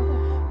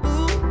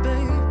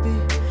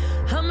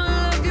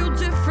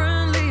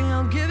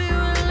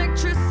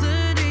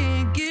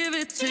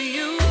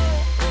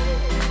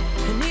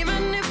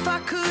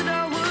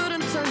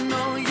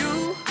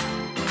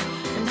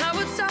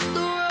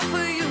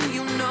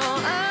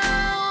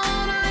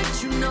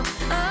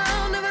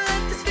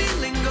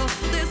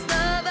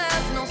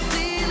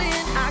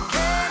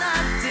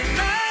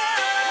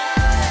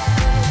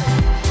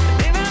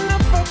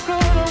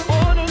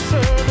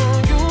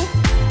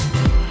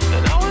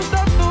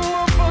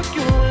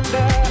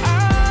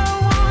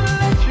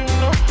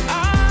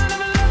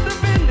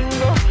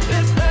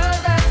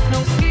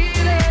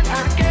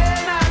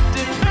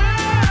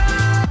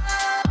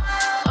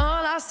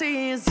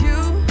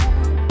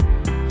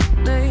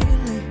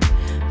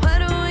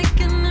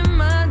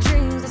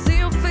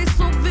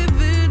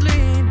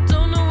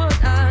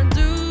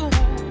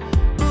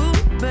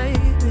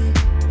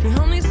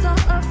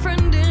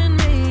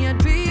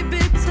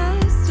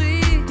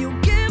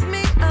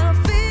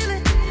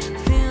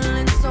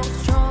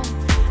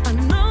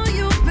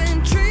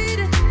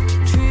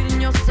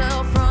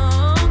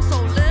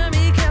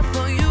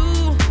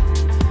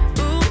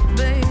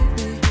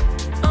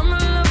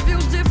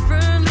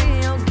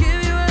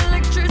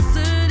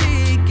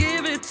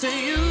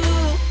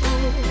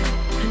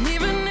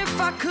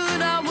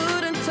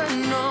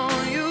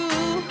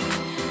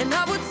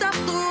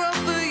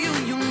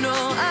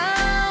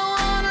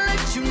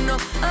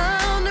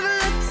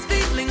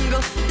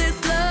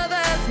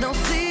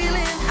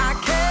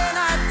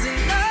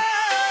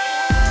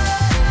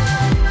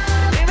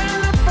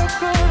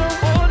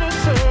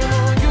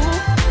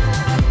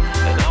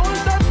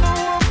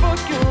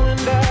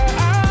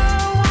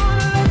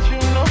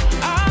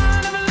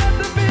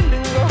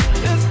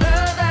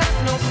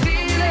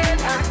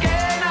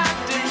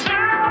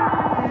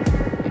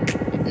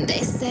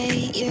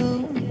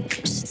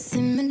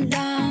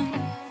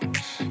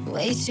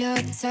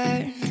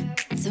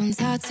 Don't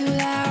talk too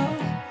loud,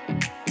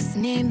 'cause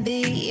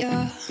maybe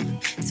you're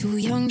too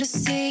young to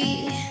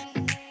see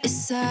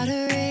it's out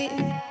of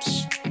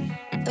reach.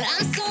 But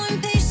I'm so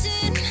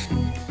impatient,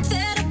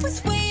 fed up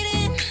with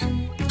waiting.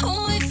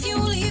 Oh, if you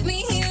leave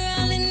me here,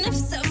 I'll end up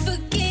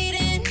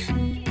suffocating.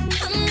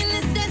 I'm in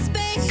this dead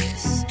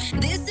space,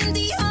 this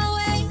empty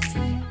hallway.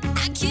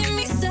 I can't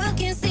be stuck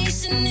in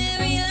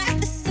stationary like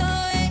the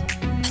subway.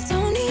 I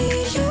don't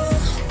need you,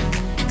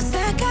 'cause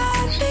I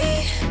got me.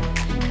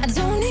 I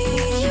don't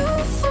need you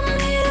for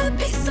me to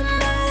be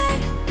somebody.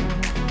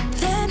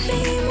 Let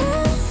me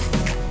move,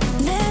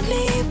 let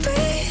me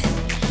breathe.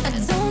 I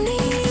don't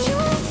need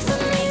you for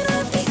me to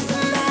be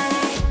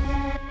somebody.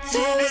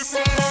 To be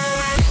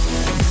somebody.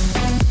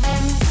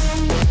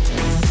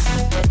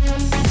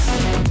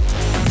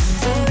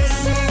 To be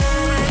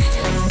somebody.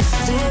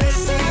 To be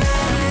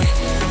somebody.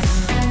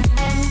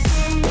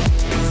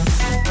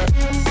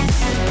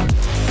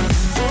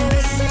 To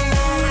be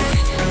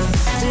somebody.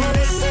 To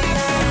be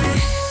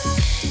somebody.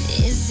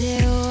 Is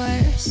it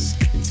worse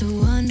to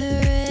wonder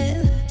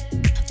if,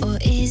 or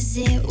is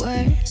it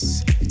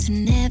worse to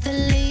never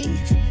leave?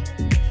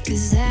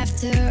 'Cause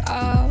after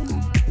all,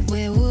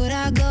 where would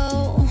I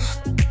go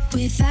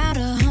without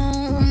a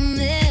home?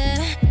 Yeah.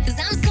 'Cause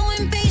I'm so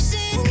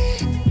impatient,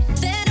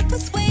 fed up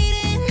with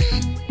waiting.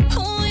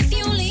 Oh, if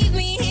you leave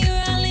me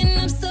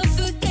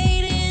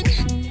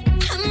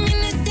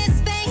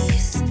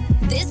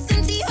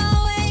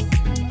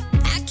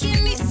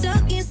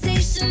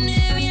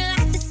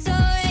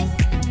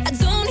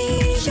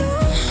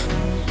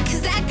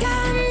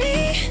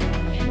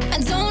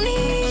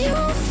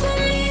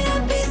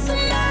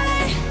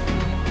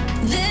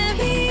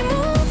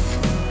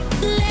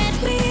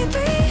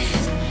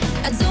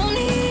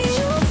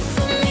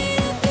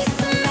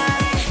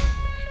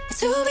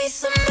to be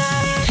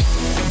somebody.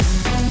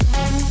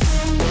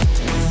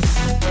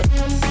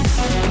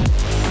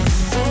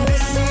 To be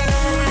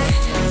somebody.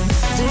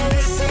 To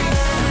be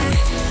somebody.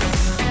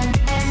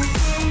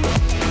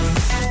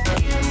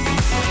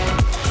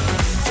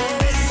 To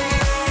be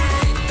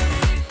somebody.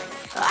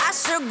 I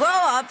should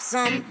grow up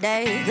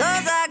someday,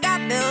 'cause I got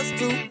bills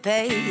to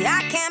pay.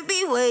 I can't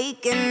be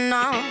waking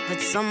up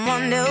at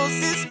someone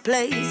else's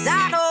place.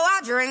 I know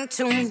I drink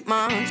too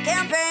much,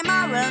 can't pay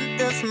my rent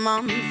this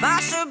month. I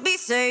should be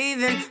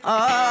saving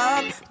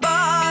up,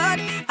 but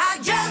I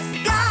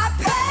just got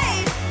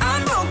paid.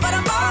 I'm broke but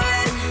I'm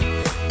ballin'.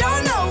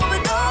 Don't know where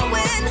we're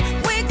going.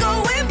 We go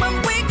in when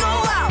we go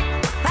out.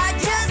 I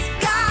just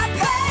got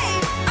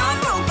paid. I'm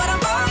broke but I'm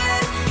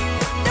ballin'.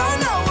 Don't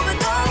know where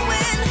we're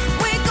going.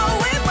 We go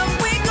in when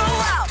we go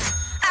out.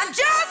 I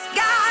just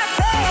got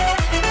paid.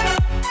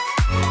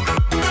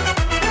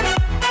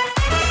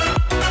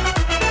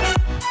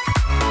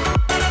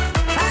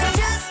 I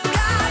just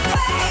got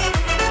paid.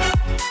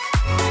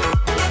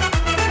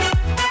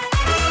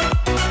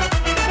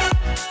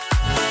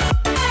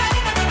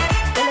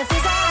 Well, it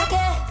feels like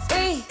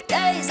every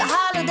day's a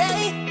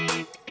holiday,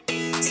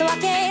 so I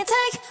can't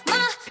take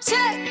my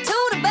check to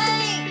the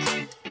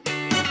bank.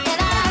 And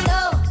I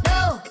know,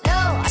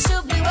 I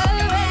should be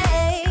worried,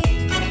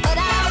 but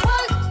I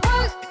work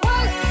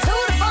to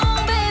the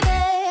bone,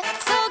 baby.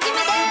 So give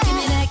me that, give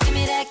me that, give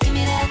me that, give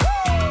me that,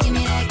 give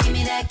me that, give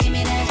me that, give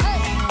me that,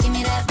 give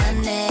me that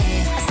money.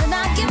 I said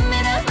now give me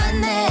that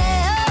money.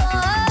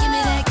 Give me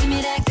that, give me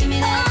that, give me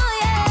that,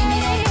 give me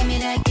that, give me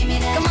that, give me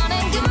that. Come on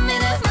and give me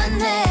that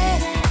money.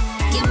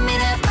 Give me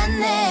that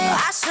money.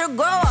 I should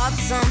grow up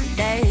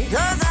someday,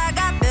 'cause I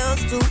got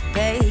bills to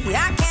pay.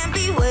 I can't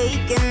be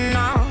waking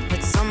up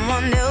at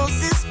someone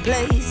else's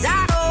place.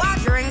 I know I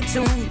drink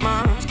too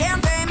much,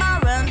 can't pay my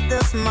rent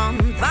this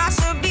month. I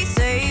should be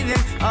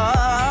saving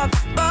up,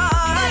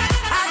 but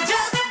I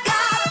just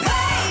got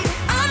paid.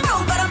 I'm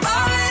broke but I'm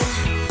ballin'.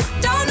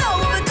 Don't know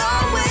where we're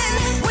going.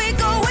 We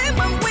go in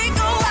when we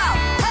go out.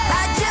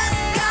 I just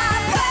got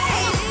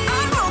paid.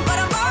 I'm broke but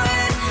I'm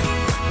ballin'.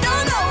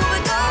 Don't know where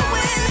we're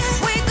going.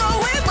 We go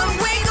in when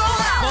we go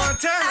out.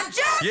 Montana. I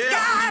just Yeah.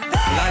 got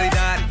paid.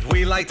 Lottie-dottie, we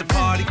like to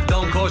party.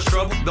 Don't cause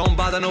trouble, don't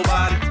bother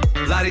nobody.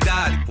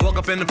 Lottie-dottie, walk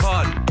up in the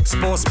party.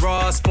 Sports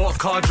bra, sports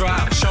car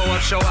drive. Show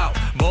up, show out.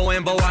 Bow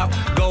in, bow out.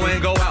 Go in,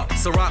 go out.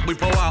 So rock, we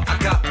pull out. I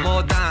got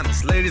more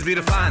diamonds. Ladies be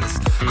the finest.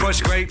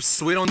 Crush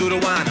grapes, we don't do the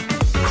wine.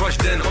 Crush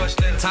dinner,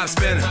 top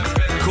spinning.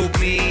 Coupe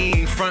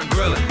mean, front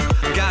grilling.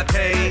 Got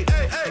paid,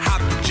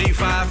 hop the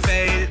G5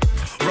 faded.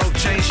 Rope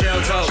chain,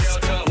 shell toes.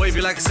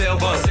 Wavy like a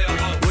sailboat.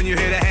 When you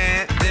hear the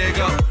hand, there you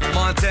go.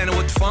 Montana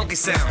with the funky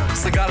sound.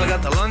 Sagala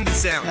got the London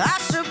sound. I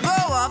should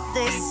grow up,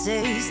 they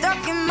say,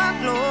 stuck in my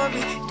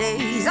glory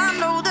days. I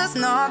know there's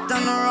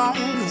nothing wrong,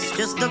 it's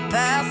just a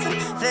passing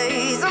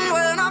phase. And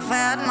when I've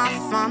had my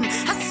fun,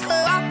 I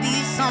swear I'll be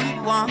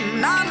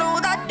someone. I know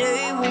that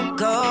day will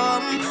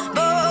come,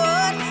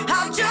 but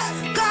I've just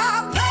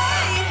got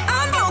paid.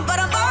 I'm broke but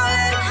I'm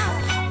ballin'.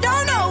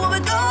 Don't know where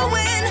we're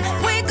going.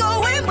 We go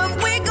in when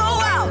we go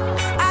out.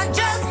 I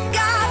just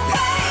got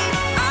paid.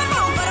 I'm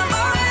broke but I'm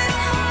ballin'.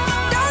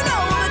 Don't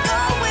know where we're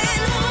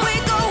going. We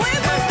go in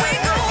when we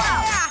go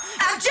out.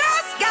 I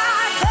just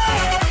got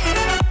paid.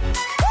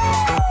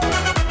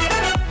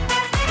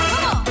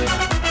 Come on.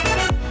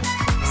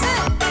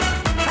 Sing.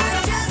 I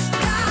just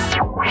got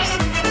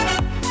paid.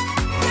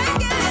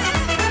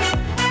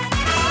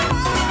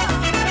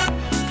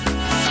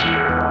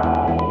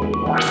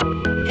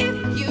 If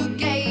you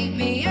gave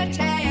me a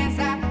chance,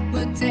 I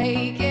would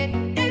take it.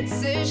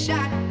 It's a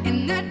shot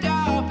in the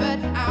dark, but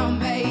I'll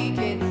make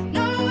it.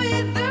 No,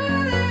 with the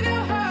love of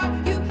your heart,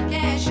 you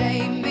can't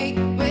shame me.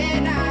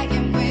 When I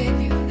am with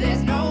you,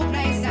 there's no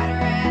place I'd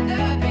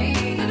rather be.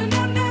 No,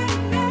 no, no,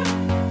 no,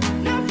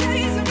 no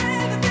place I'd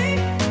rather be.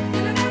 No,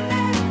 no,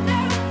 no, no,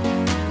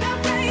 no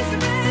place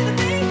I'd rather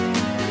be.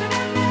 No,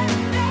 no,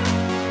 no,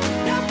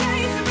 no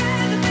place I'd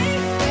rather be.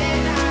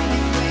 When I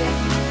am with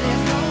you,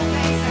 there's no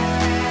place I'd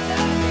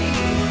rather be.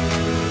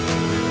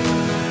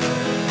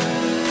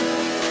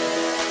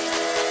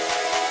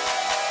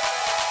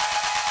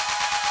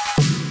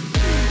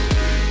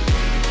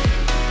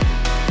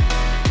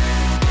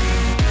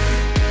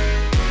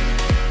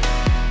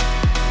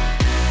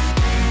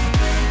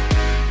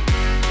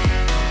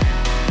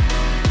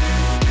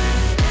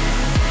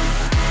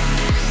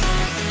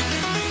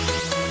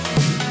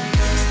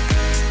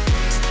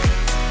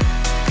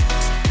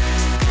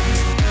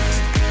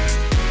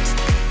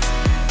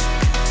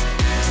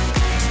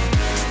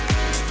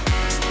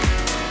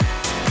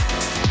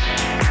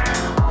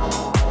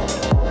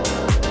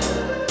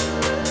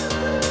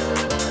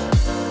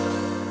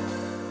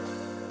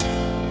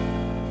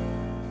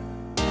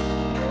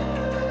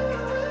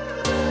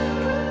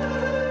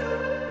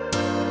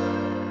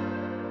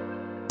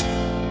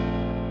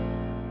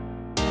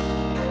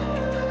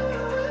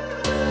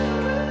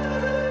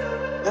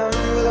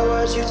 Remember the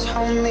words you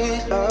told me,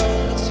 love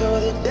me till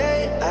the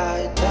day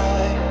I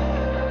die.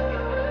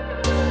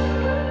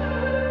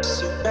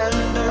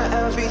 Surrender my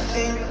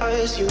everything,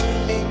 'cause you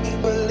make me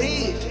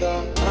believe you're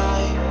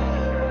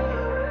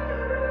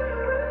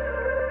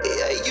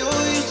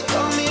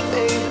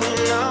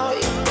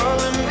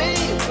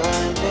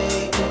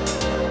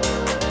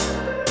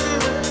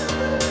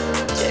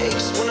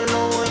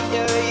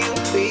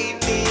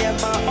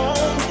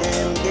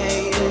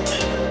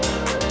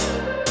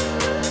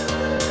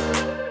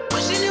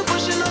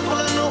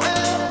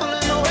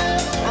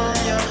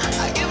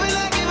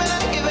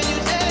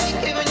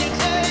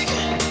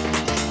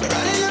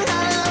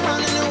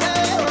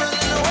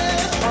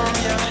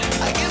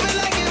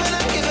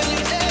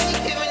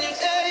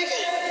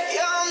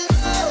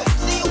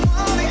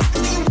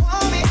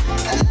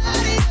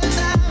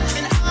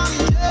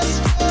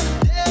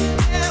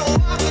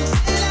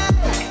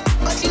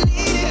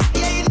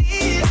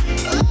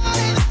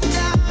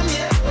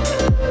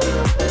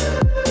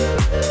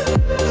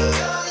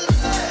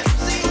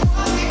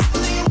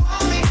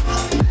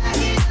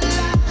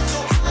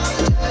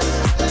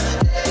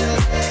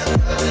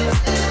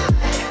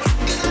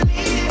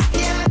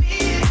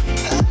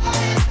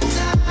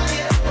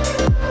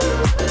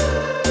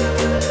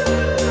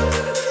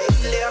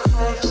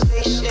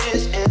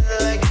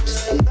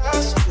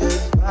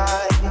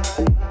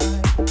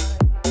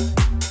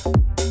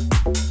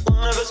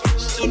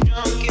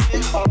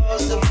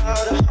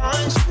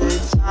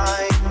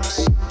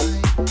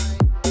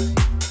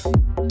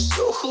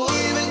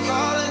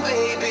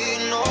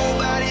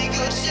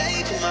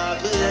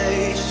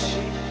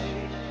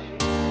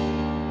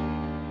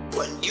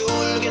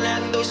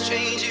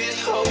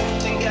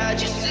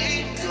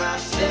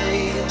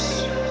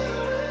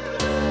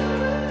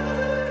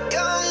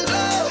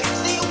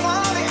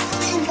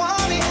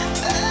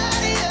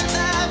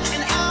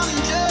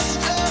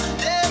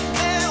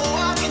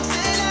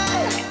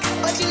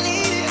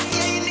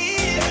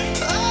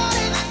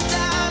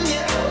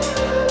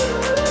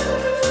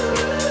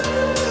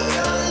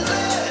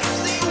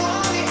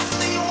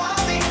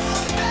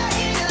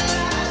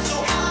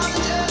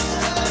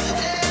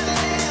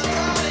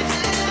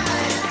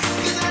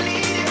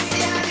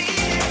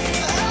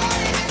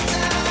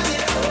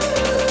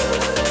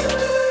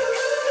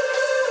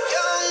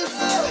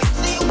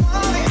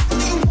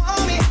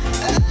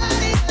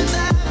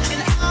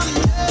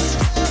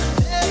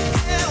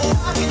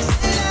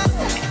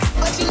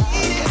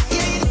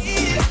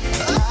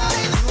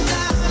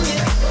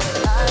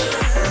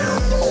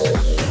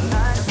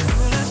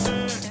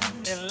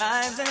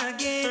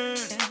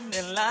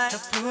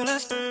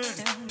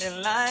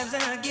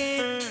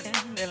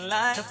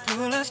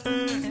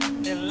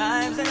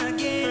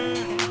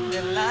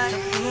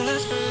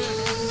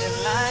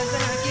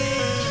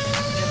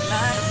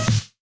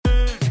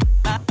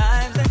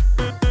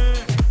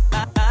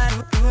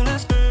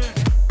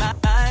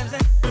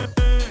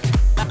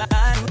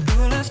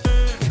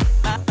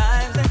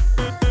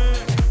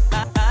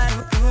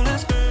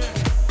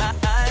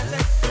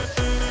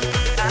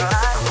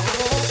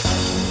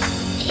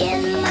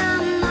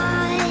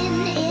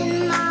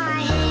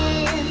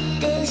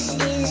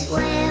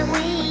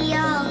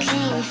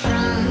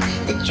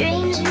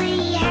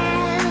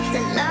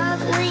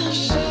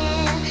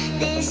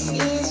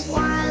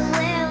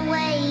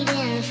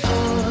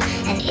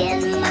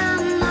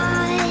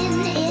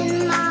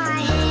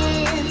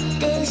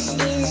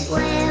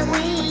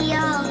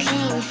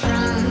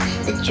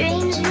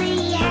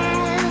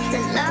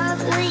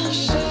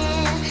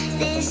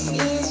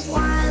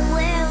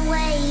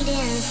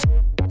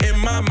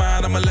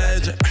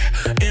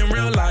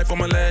I'm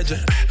a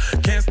legend.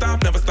 Can't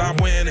stop, never stop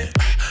winning.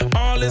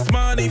 All this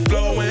money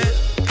flowing.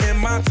 In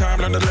my time,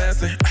 learn the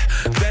lesson.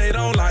 They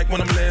don't like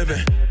when I'm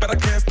living, but I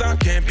can't stop,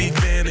 can't be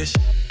finished.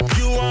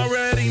 You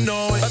already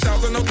know it.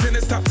 1,000 no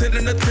tennis, top 10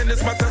 in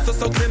attendance. My Tesla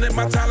so tinted,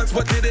 my talents,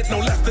 what did it? No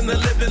less than a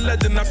living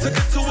legend. I took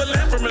it to a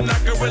land from an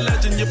accurate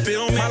legend. You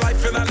feel me? My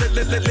life and I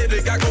live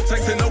it. Got gold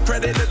tanks and no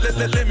credit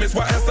limits.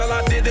 Why else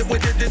I did it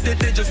with the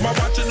digits? My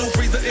watch a new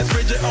freezer is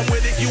rigid. I'm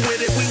with it, you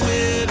with it, we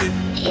with it.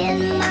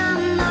 In my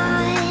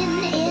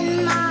mind,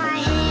 in my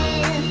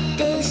head,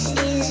 this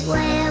is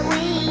where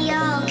we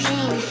all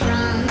came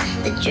from.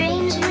 The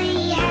dreams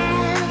we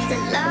have, the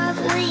love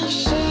we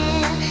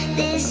share.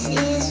 This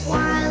is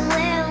why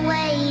we're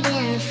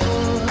waiting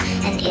for.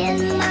 And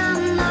in my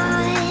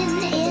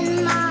mind,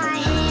 in my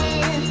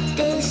head,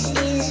 this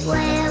is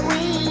where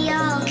we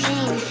all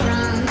came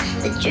from.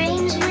 The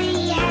dreams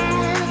we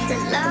have, the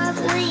love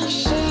we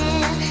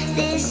share.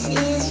 This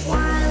is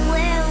why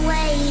we're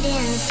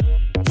waiting.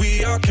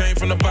 We all came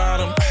from the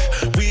bottom.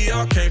 We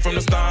all came from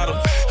the stardom.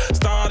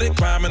 Started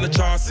climbing the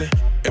charts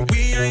and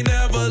we ain't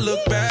never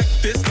looked back.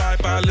 This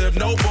life I live,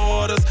 no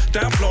borders.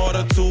 Down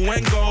Florida to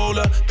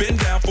Angola. Been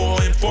down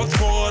 4 and 4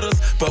 quarters,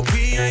 but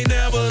we ain't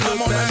never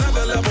looked back. I'm on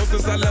another level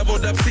since I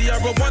leveled up. Sierra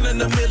 1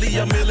 in a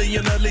million,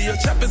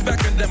 Aaliyah. Chapters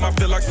back and them I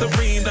feel like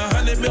Serena.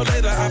 100 mil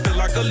later I feel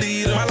like a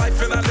leader. My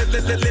life and I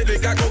live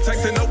it. Got gold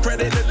tanks and no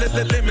credit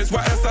limits.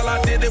 Why else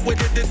I did it with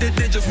the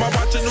digits? My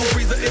watch a new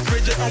freezer is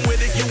rigid. I'm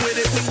with it, you with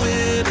it, we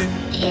with it.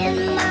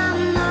 In my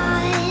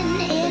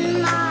mind,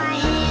 in my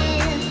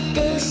head,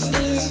 this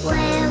is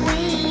where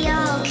we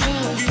all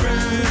came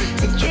from.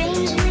 The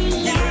dreams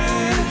we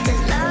have, the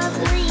love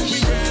we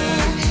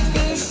share.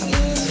 This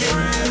is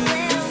why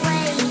we're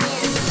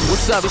waiting.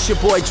 What's up? It's your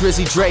boy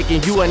Drizzy Drake,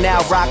 and you are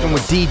now rocking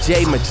with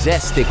DJ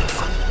Majestic.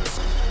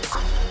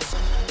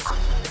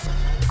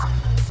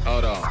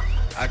 Hold on.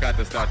 I got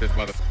to start this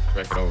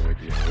record over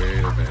again. Wait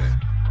a minute.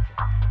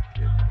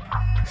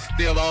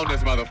 Still on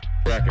this record.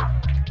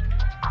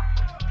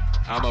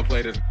 I'm gonna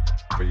play this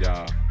for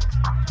y'all.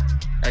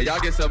 Hey, y'all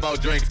get some more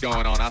drinks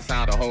going on. I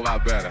sound a whole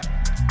lot better.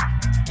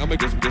 I'm gonna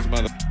get this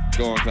going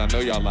because I know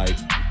y'all like.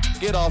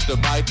 Get off the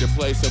mic and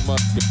play some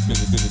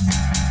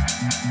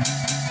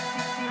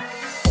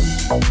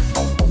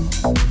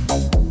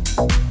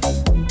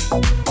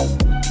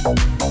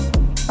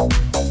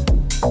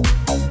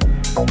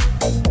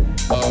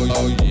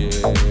Oh yeah.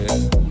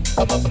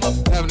 I'm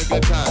having a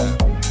good time.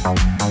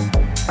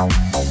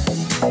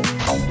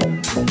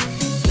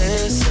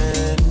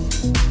 Listen,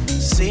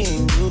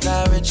 seeing you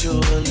got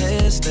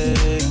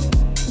ritualistic,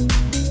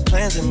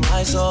 cleansing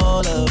my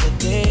soul of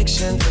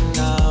addiction for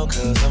now,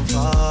 'cause I'm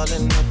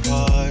falling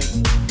apart.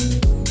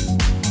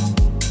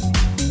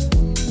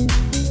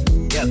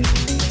 Yep,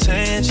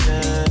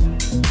 tension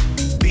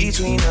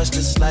between us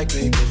just like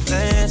big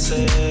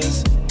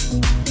fences.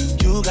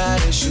 You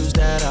got issues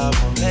that I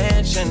won't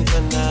mention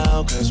for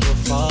now, 'cause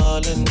we're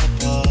falling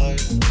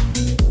apart.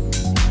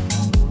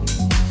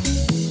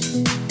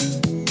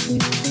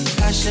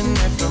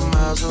 Passionate from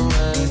miles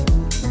away,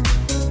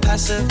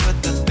 passive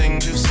with the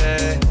things you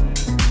say,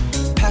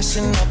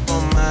 passing up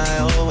on my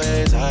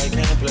always. I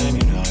can't blame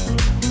you, no.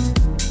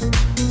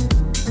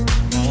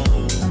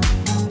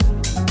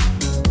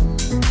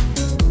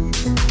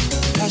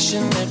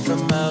 Passionate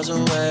from miles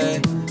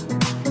away,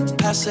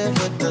 passive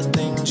with the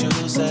things you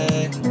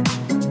say,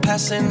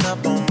 passing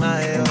up on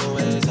my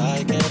always.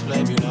 I can't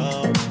blame you,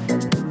 no.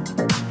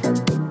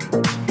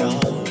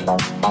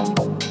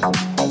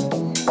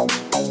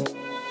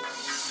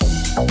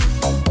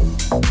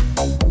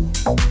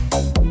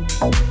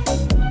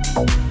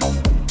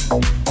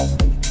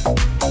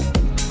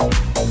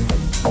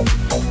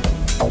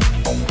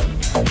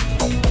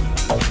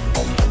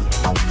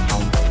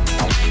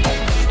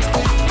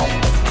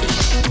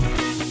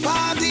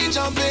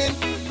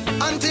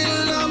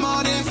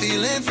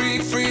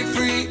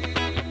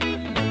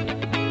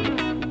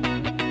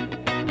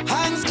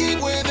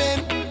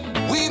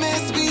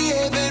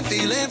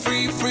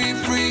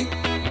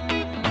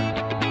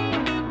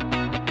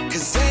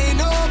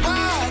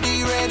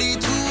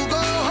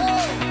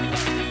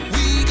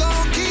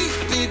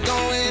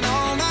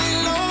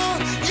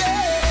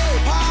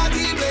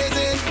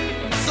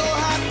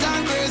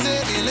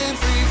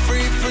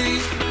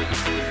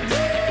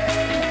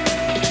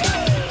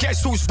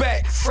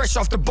 Fresh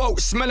off the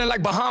boat, smelling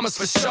like Bahamas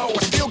for show.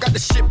 Still got the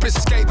ship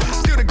escape,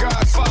 still the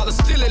Godfather,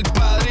 still El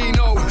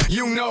Padrino.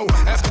 You know,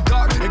 after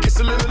dark, it gets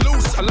a little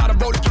loose. A lot of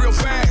boats real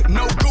fast,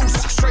 no goose.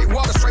 Straight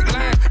water, straight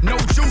land, no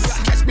juice.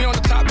 Catch me on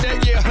the top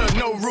deck, yeah,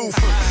 no roof.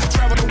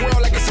 Travel the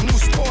world like it's a new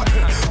sport.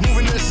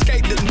 Moving to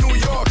escape to New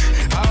York.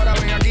 Ahora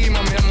ven aquí,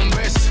 mami, dame un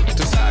beso.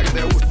 Tú sabes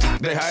que te gusta,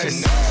 deja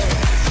eso.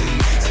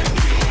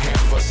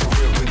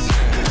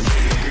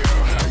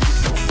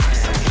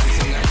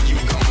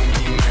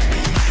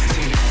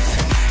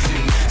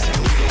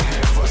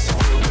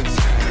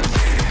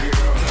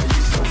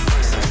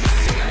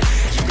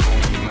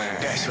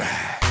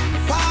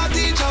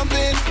 Party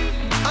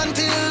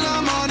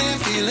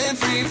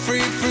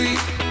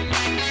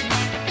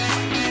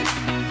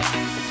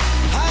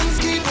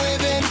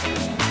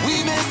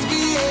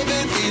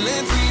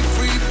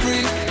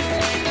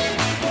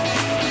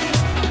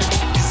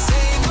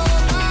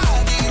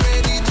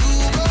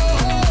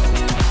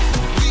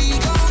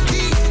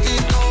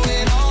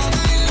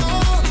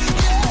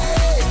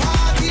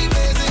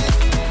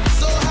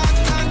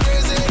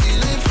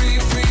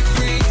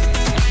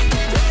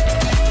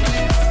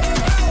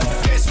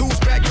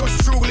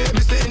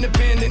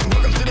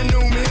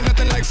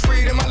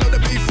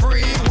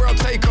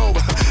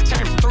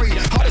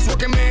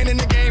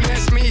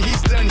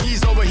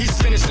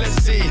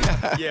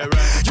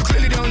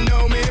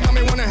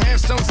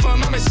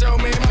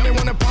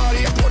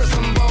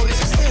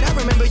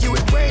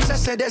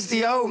noche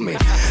desde me.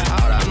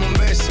 Ahora dame un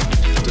beso,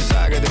 tú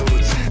sabes que te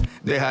gusta.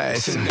 Deja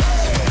eso.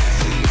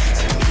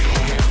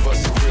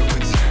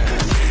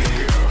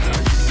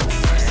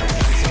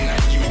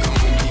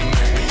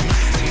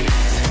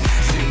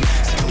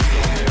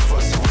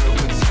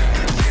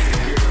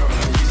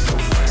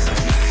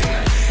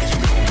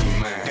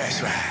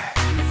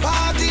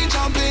 Party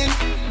jumping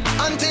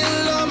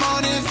until the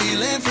morning,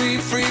 feeling free,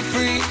 free,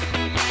 free.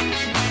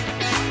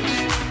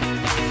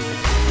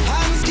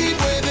 Hands keep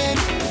waving,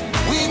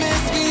 we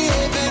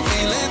misbehaving,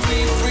 feeling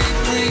free, free,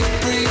 free,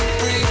 free,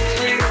 free, free.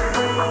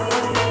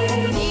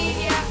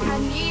 I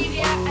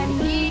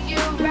need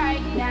you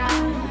right now.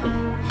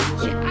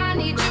 Yeah, I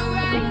need you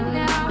right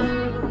now.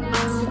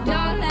 So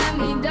don't let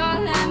me down.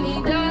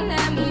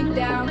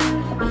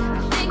 I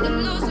think I'm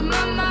losing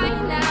my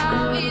mind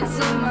now. It's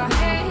in my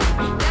head,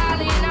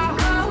 darling. I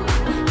hope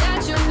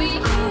that you'll be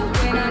here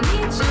when I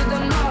need you the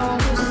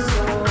most.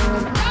 So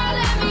don't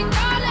let me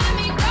down.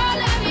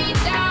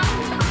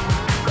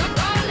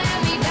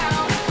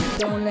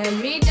 Don't let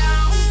me down.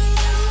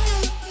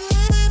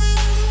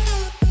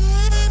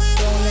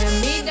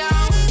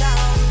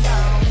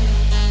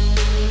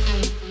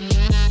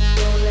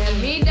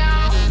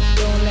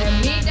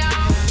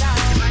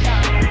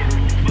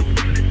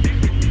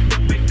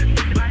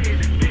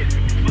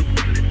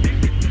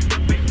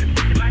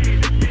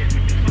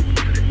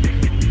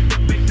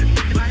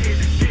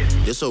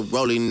 It's a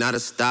rolling, not a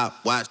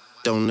stop. Watch,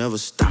 don't never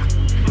stop.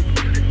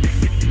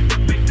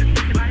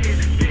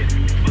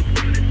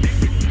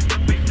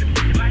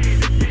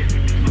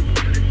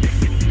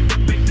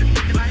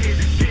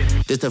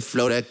 This the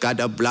flow that got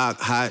the block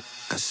hot,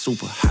 got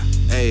super hot.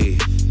 Ayy,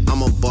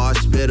 I'm a bar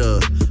spitter,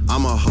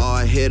 I'm a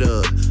hard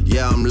hitter.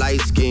 Yeah, I'm light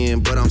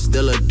skinned, but I'm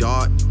still a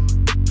dart.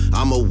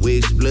 I'm a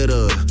wig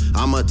splitter,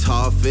 I'm a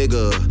tall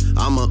figure.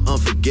 I'm an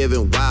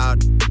unforgiving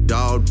wild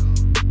dog.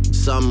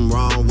 Something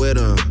wrong with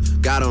him,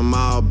 got him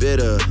all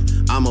bitter.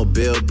 I'm a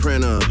bill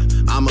printer,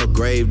 I'm a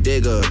grave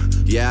digger.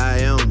 Yeah, I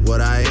am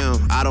what I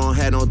am. I don't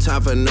have no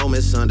time for no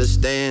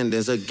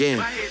misunderstandings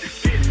again.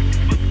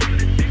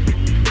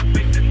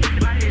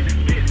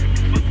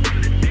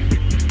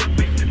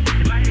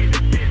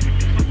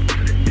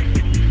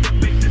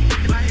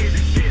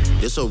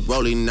 It's a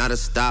rolling, not a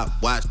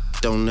stop. Watch,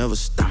 don't never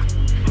stop.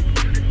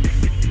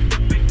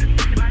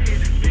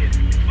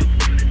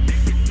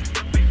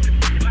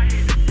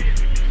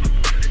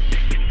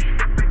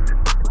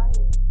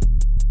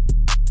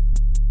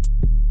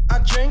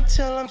 Drink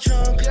till I'm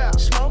drunk,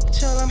 smoke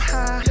till I'm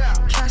high.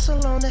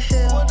 Castle on the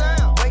hill,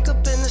 wake up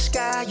in the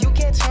sky. You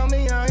can't tell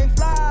me I ain't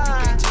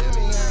fly.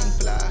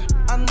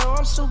 I know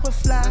I'm super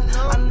fly.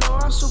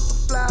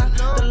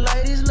 The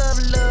ladies love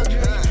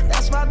luxury.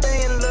 That's why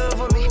they in love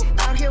with me.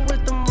 Out here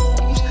with the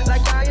moves,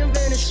 like I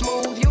invented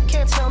smooth. You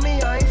can't tell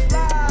me I ain't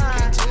fly.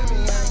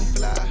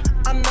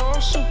 I know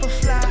I'm super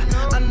fly.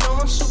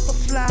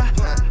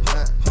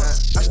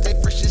 I stay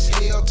fresh as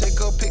hell. Take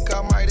a pic,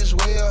 I might as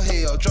well.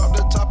 Hell, drop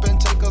the top and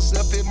take a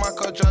selfie. My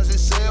car drives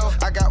itself.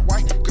 I got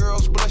white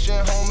girls blushing,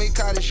 homie.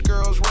 Cottage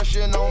girls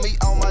rushing on me.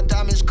 All my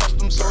diamonds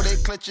custom, so they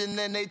clutching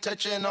and they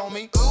touching on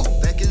me. Ooh,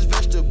 think it's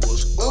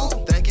vegetables. Ooh,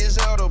 think it's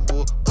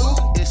edible. Ooh,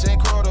 it's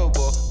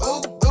incredible.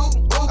 Ooh, ooh,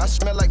 ooh. I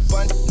smell like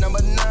bun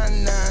number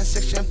 99,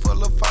 section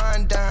full of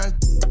fine dimes.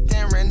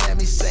 Staring at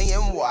me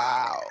saying,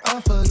 wow.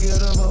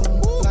 Unforgettable,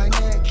 like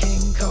that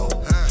King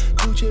Cole.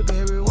 Gucci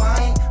berry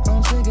wine,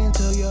 I'm singing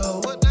to your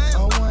hoe.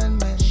 A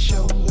one-man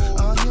show,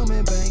 a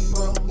human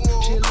bankroll.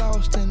 She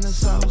lost in the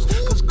sauce,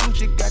 cause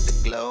Gucci got the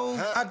glow.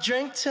 I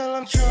drink till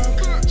I'm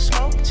drunk,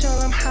 smoke till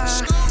I'm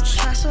high.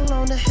 Castle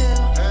on the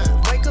hill,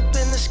 wake up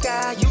in the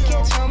sky. You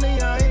can't tell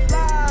me I ain't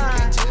fly.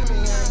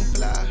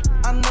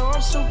 I know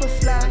I'm super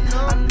fly.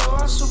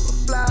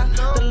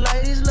 The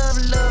ladies love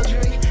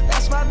luxury.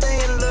 That's why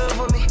they in love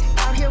with me.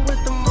 Out here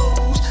with the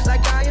moves,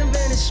 like I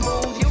invented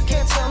smooth. You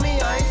can't tell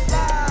me I ain't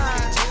fly.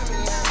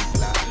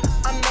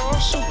 I know I'm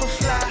super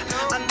fly.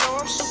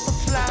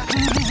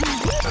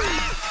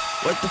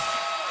 What the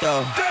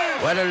though?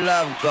 Where the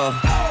love go?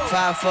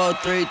 5, 4,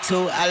 3,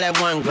 2, I let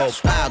one go.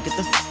 Wow, get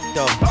the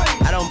though.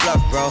 I don't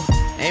bluff, bro.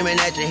 Aiming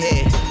at your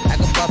head like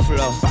a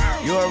buffalo.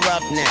 You a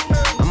roughneck,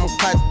 I'm a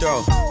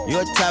cutthroat. You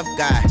a tough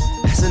guy.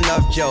 That's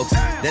enough jokes.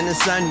 Then the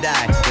sun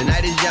died. The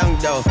night is young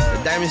though. The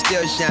diamonds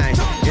still shine.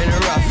 In a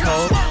rough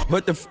hole.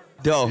 What the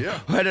though?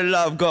 Where the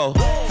love go?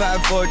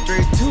 5, 4,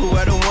 3, 2,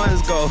 where the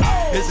ones go?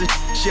 It's a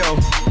show.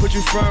 Put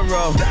you front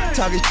row.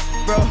 Talking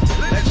bro.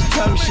 Let your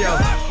tongue show.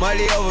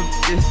 Money over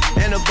bitches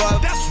and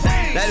above.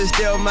 That is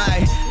still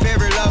my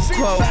favorite love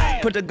quote.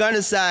 Put the gun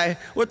aside.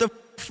 What the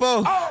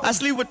for? I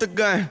sleep with the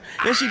gun,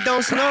 and she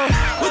don't snow.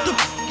 What the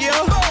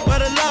yo? Where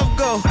the love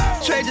go?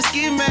 Trade the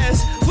ski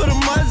mask for the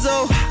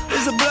muzzle.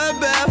 It's a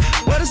bloodbath.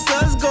 Where the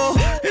suns go?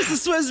 It's the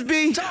Swiss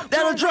beat. That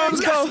the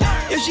drums go.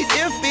 If she's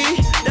iffy,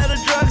 that the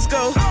drugs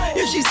go.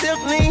 If she's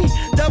simply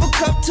double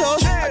cup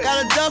toast, I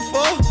got a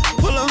duffel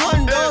full of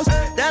hundos.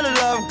 That the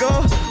love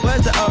go.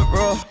 Where's the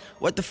uproar?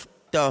 What the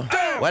though?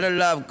 Where the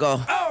love go?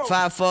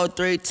 5, 4,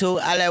 3, 2,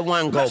 I let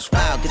one go.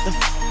 Wow, get the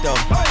though.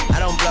 I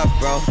don't bluff,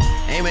 bro.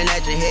 Aiming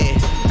at your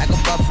head like a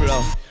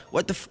buffalo.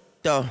 What the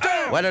though?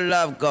 Where the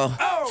love go?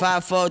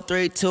 5, 4,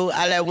 3, 2,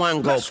 I let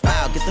one go.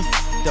 Wow, get the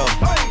though.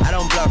 I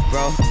don't bluff,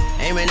 bro.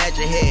 Aiming at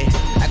your head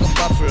like a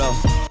buffalo.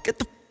 Get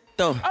the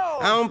though.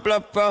 I don't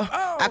bluff, bro.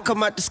 I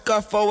come out the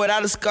scuffle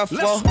without a scuffle.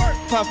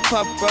 Puff,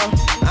 puff, bro.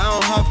 I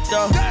don't huff,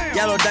 though.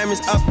 Yellow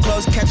diamonds up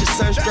close, catch a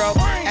sunstroke.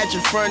 At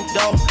your front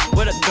door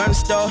with a gun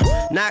store.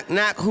 Knock,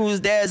 knock, who's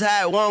there's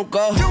how it won't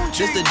go.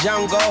 Just the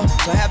jungle,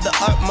 so have the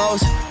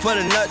utmost for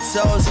the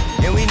nutsos.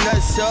 And we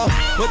nuts, so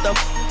what the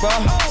bro?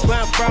 That's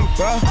where I'm from,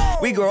 bro.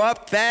 We grow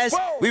up fast,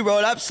 we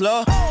roll up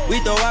slow. We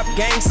throw up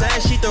gang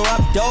signs, she throw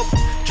up dope.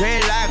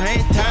 Dreadlock,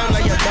 hang time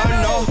like you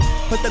don't know.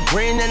 Put the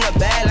green in the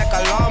bag like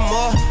a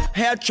lawnmower.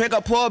 Hair trigger,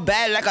 pull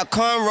back like a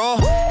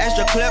cornrow.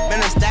 Extra clip in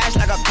the stash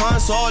like a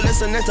console.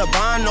 Listening to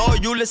Bono,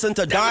 you listen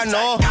to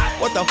Dono.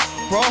 What the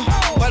bro?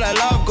 Where the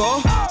love go?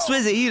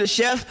 Swizzy, he the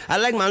chef. I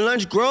like my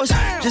lunch gross.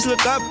 Just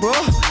look up, bro.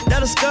 There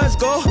the scuds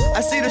go.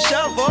 I see the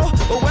shovel,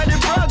 but where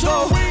did bro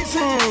go?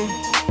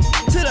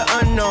 To the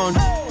unknown.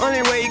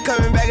 Only way he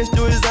coming back is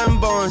through his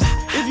unborns.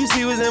 If you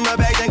see what's in my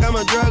bag, think I'm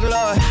a drug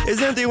lord.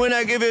 It's empty when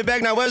I give it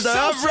back. Now where's the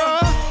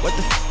uproar? What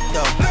the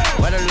though?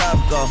 Where the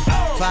love go?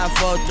 5,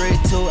 4, 3,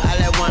 2, I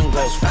let one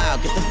go. Wow,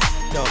 get the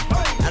though.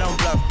 I don't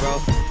bluff, bro.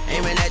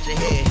 Aiming at your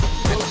head.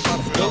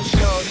 Go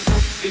shorty,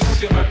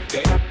 it's your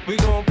birthday. We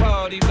gon'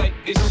 party like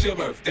it's your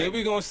birthday.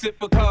 We gon'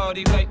 sip a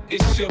party like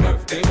it's your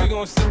birthday. We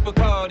gon' sip a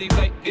party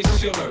like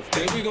it's your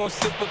birthday. We gon'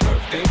 sip a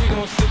birthday. We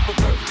gon' sip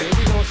a birthday.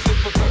 We gon'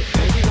 sip a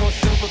birthday. We gon'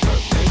 sip a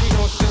birthday. We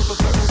gon' sip a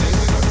birthday.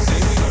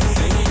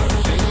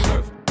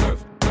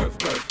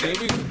 Birthday.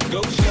 We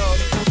go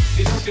shorty,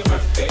 it's your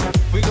birthday.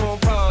 We gon'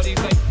 party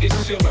like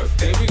it's your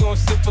birthday. We gon'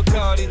 sip a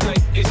party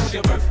like it's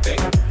your birthday.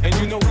 And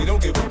you know we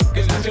don't give up,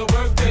 cause it's your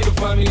birthday. You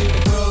find me in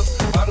the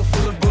club, bottle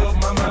full of bug.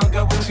 Mama, I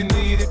got what you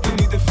need if you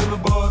need to fill the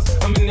bars.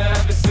 I'm in the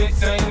having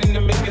sex, I ain't in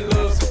the making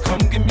love. So come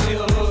give me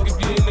a hug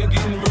if you're in the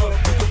getting rough.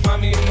 You can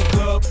find me in the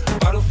club,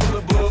 bottle full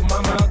of bug.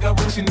 Mama, I got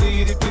what you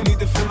need if you need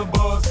to fill the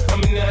bars.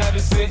 I'm in the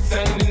having sex,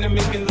 I ain't in the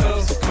making love.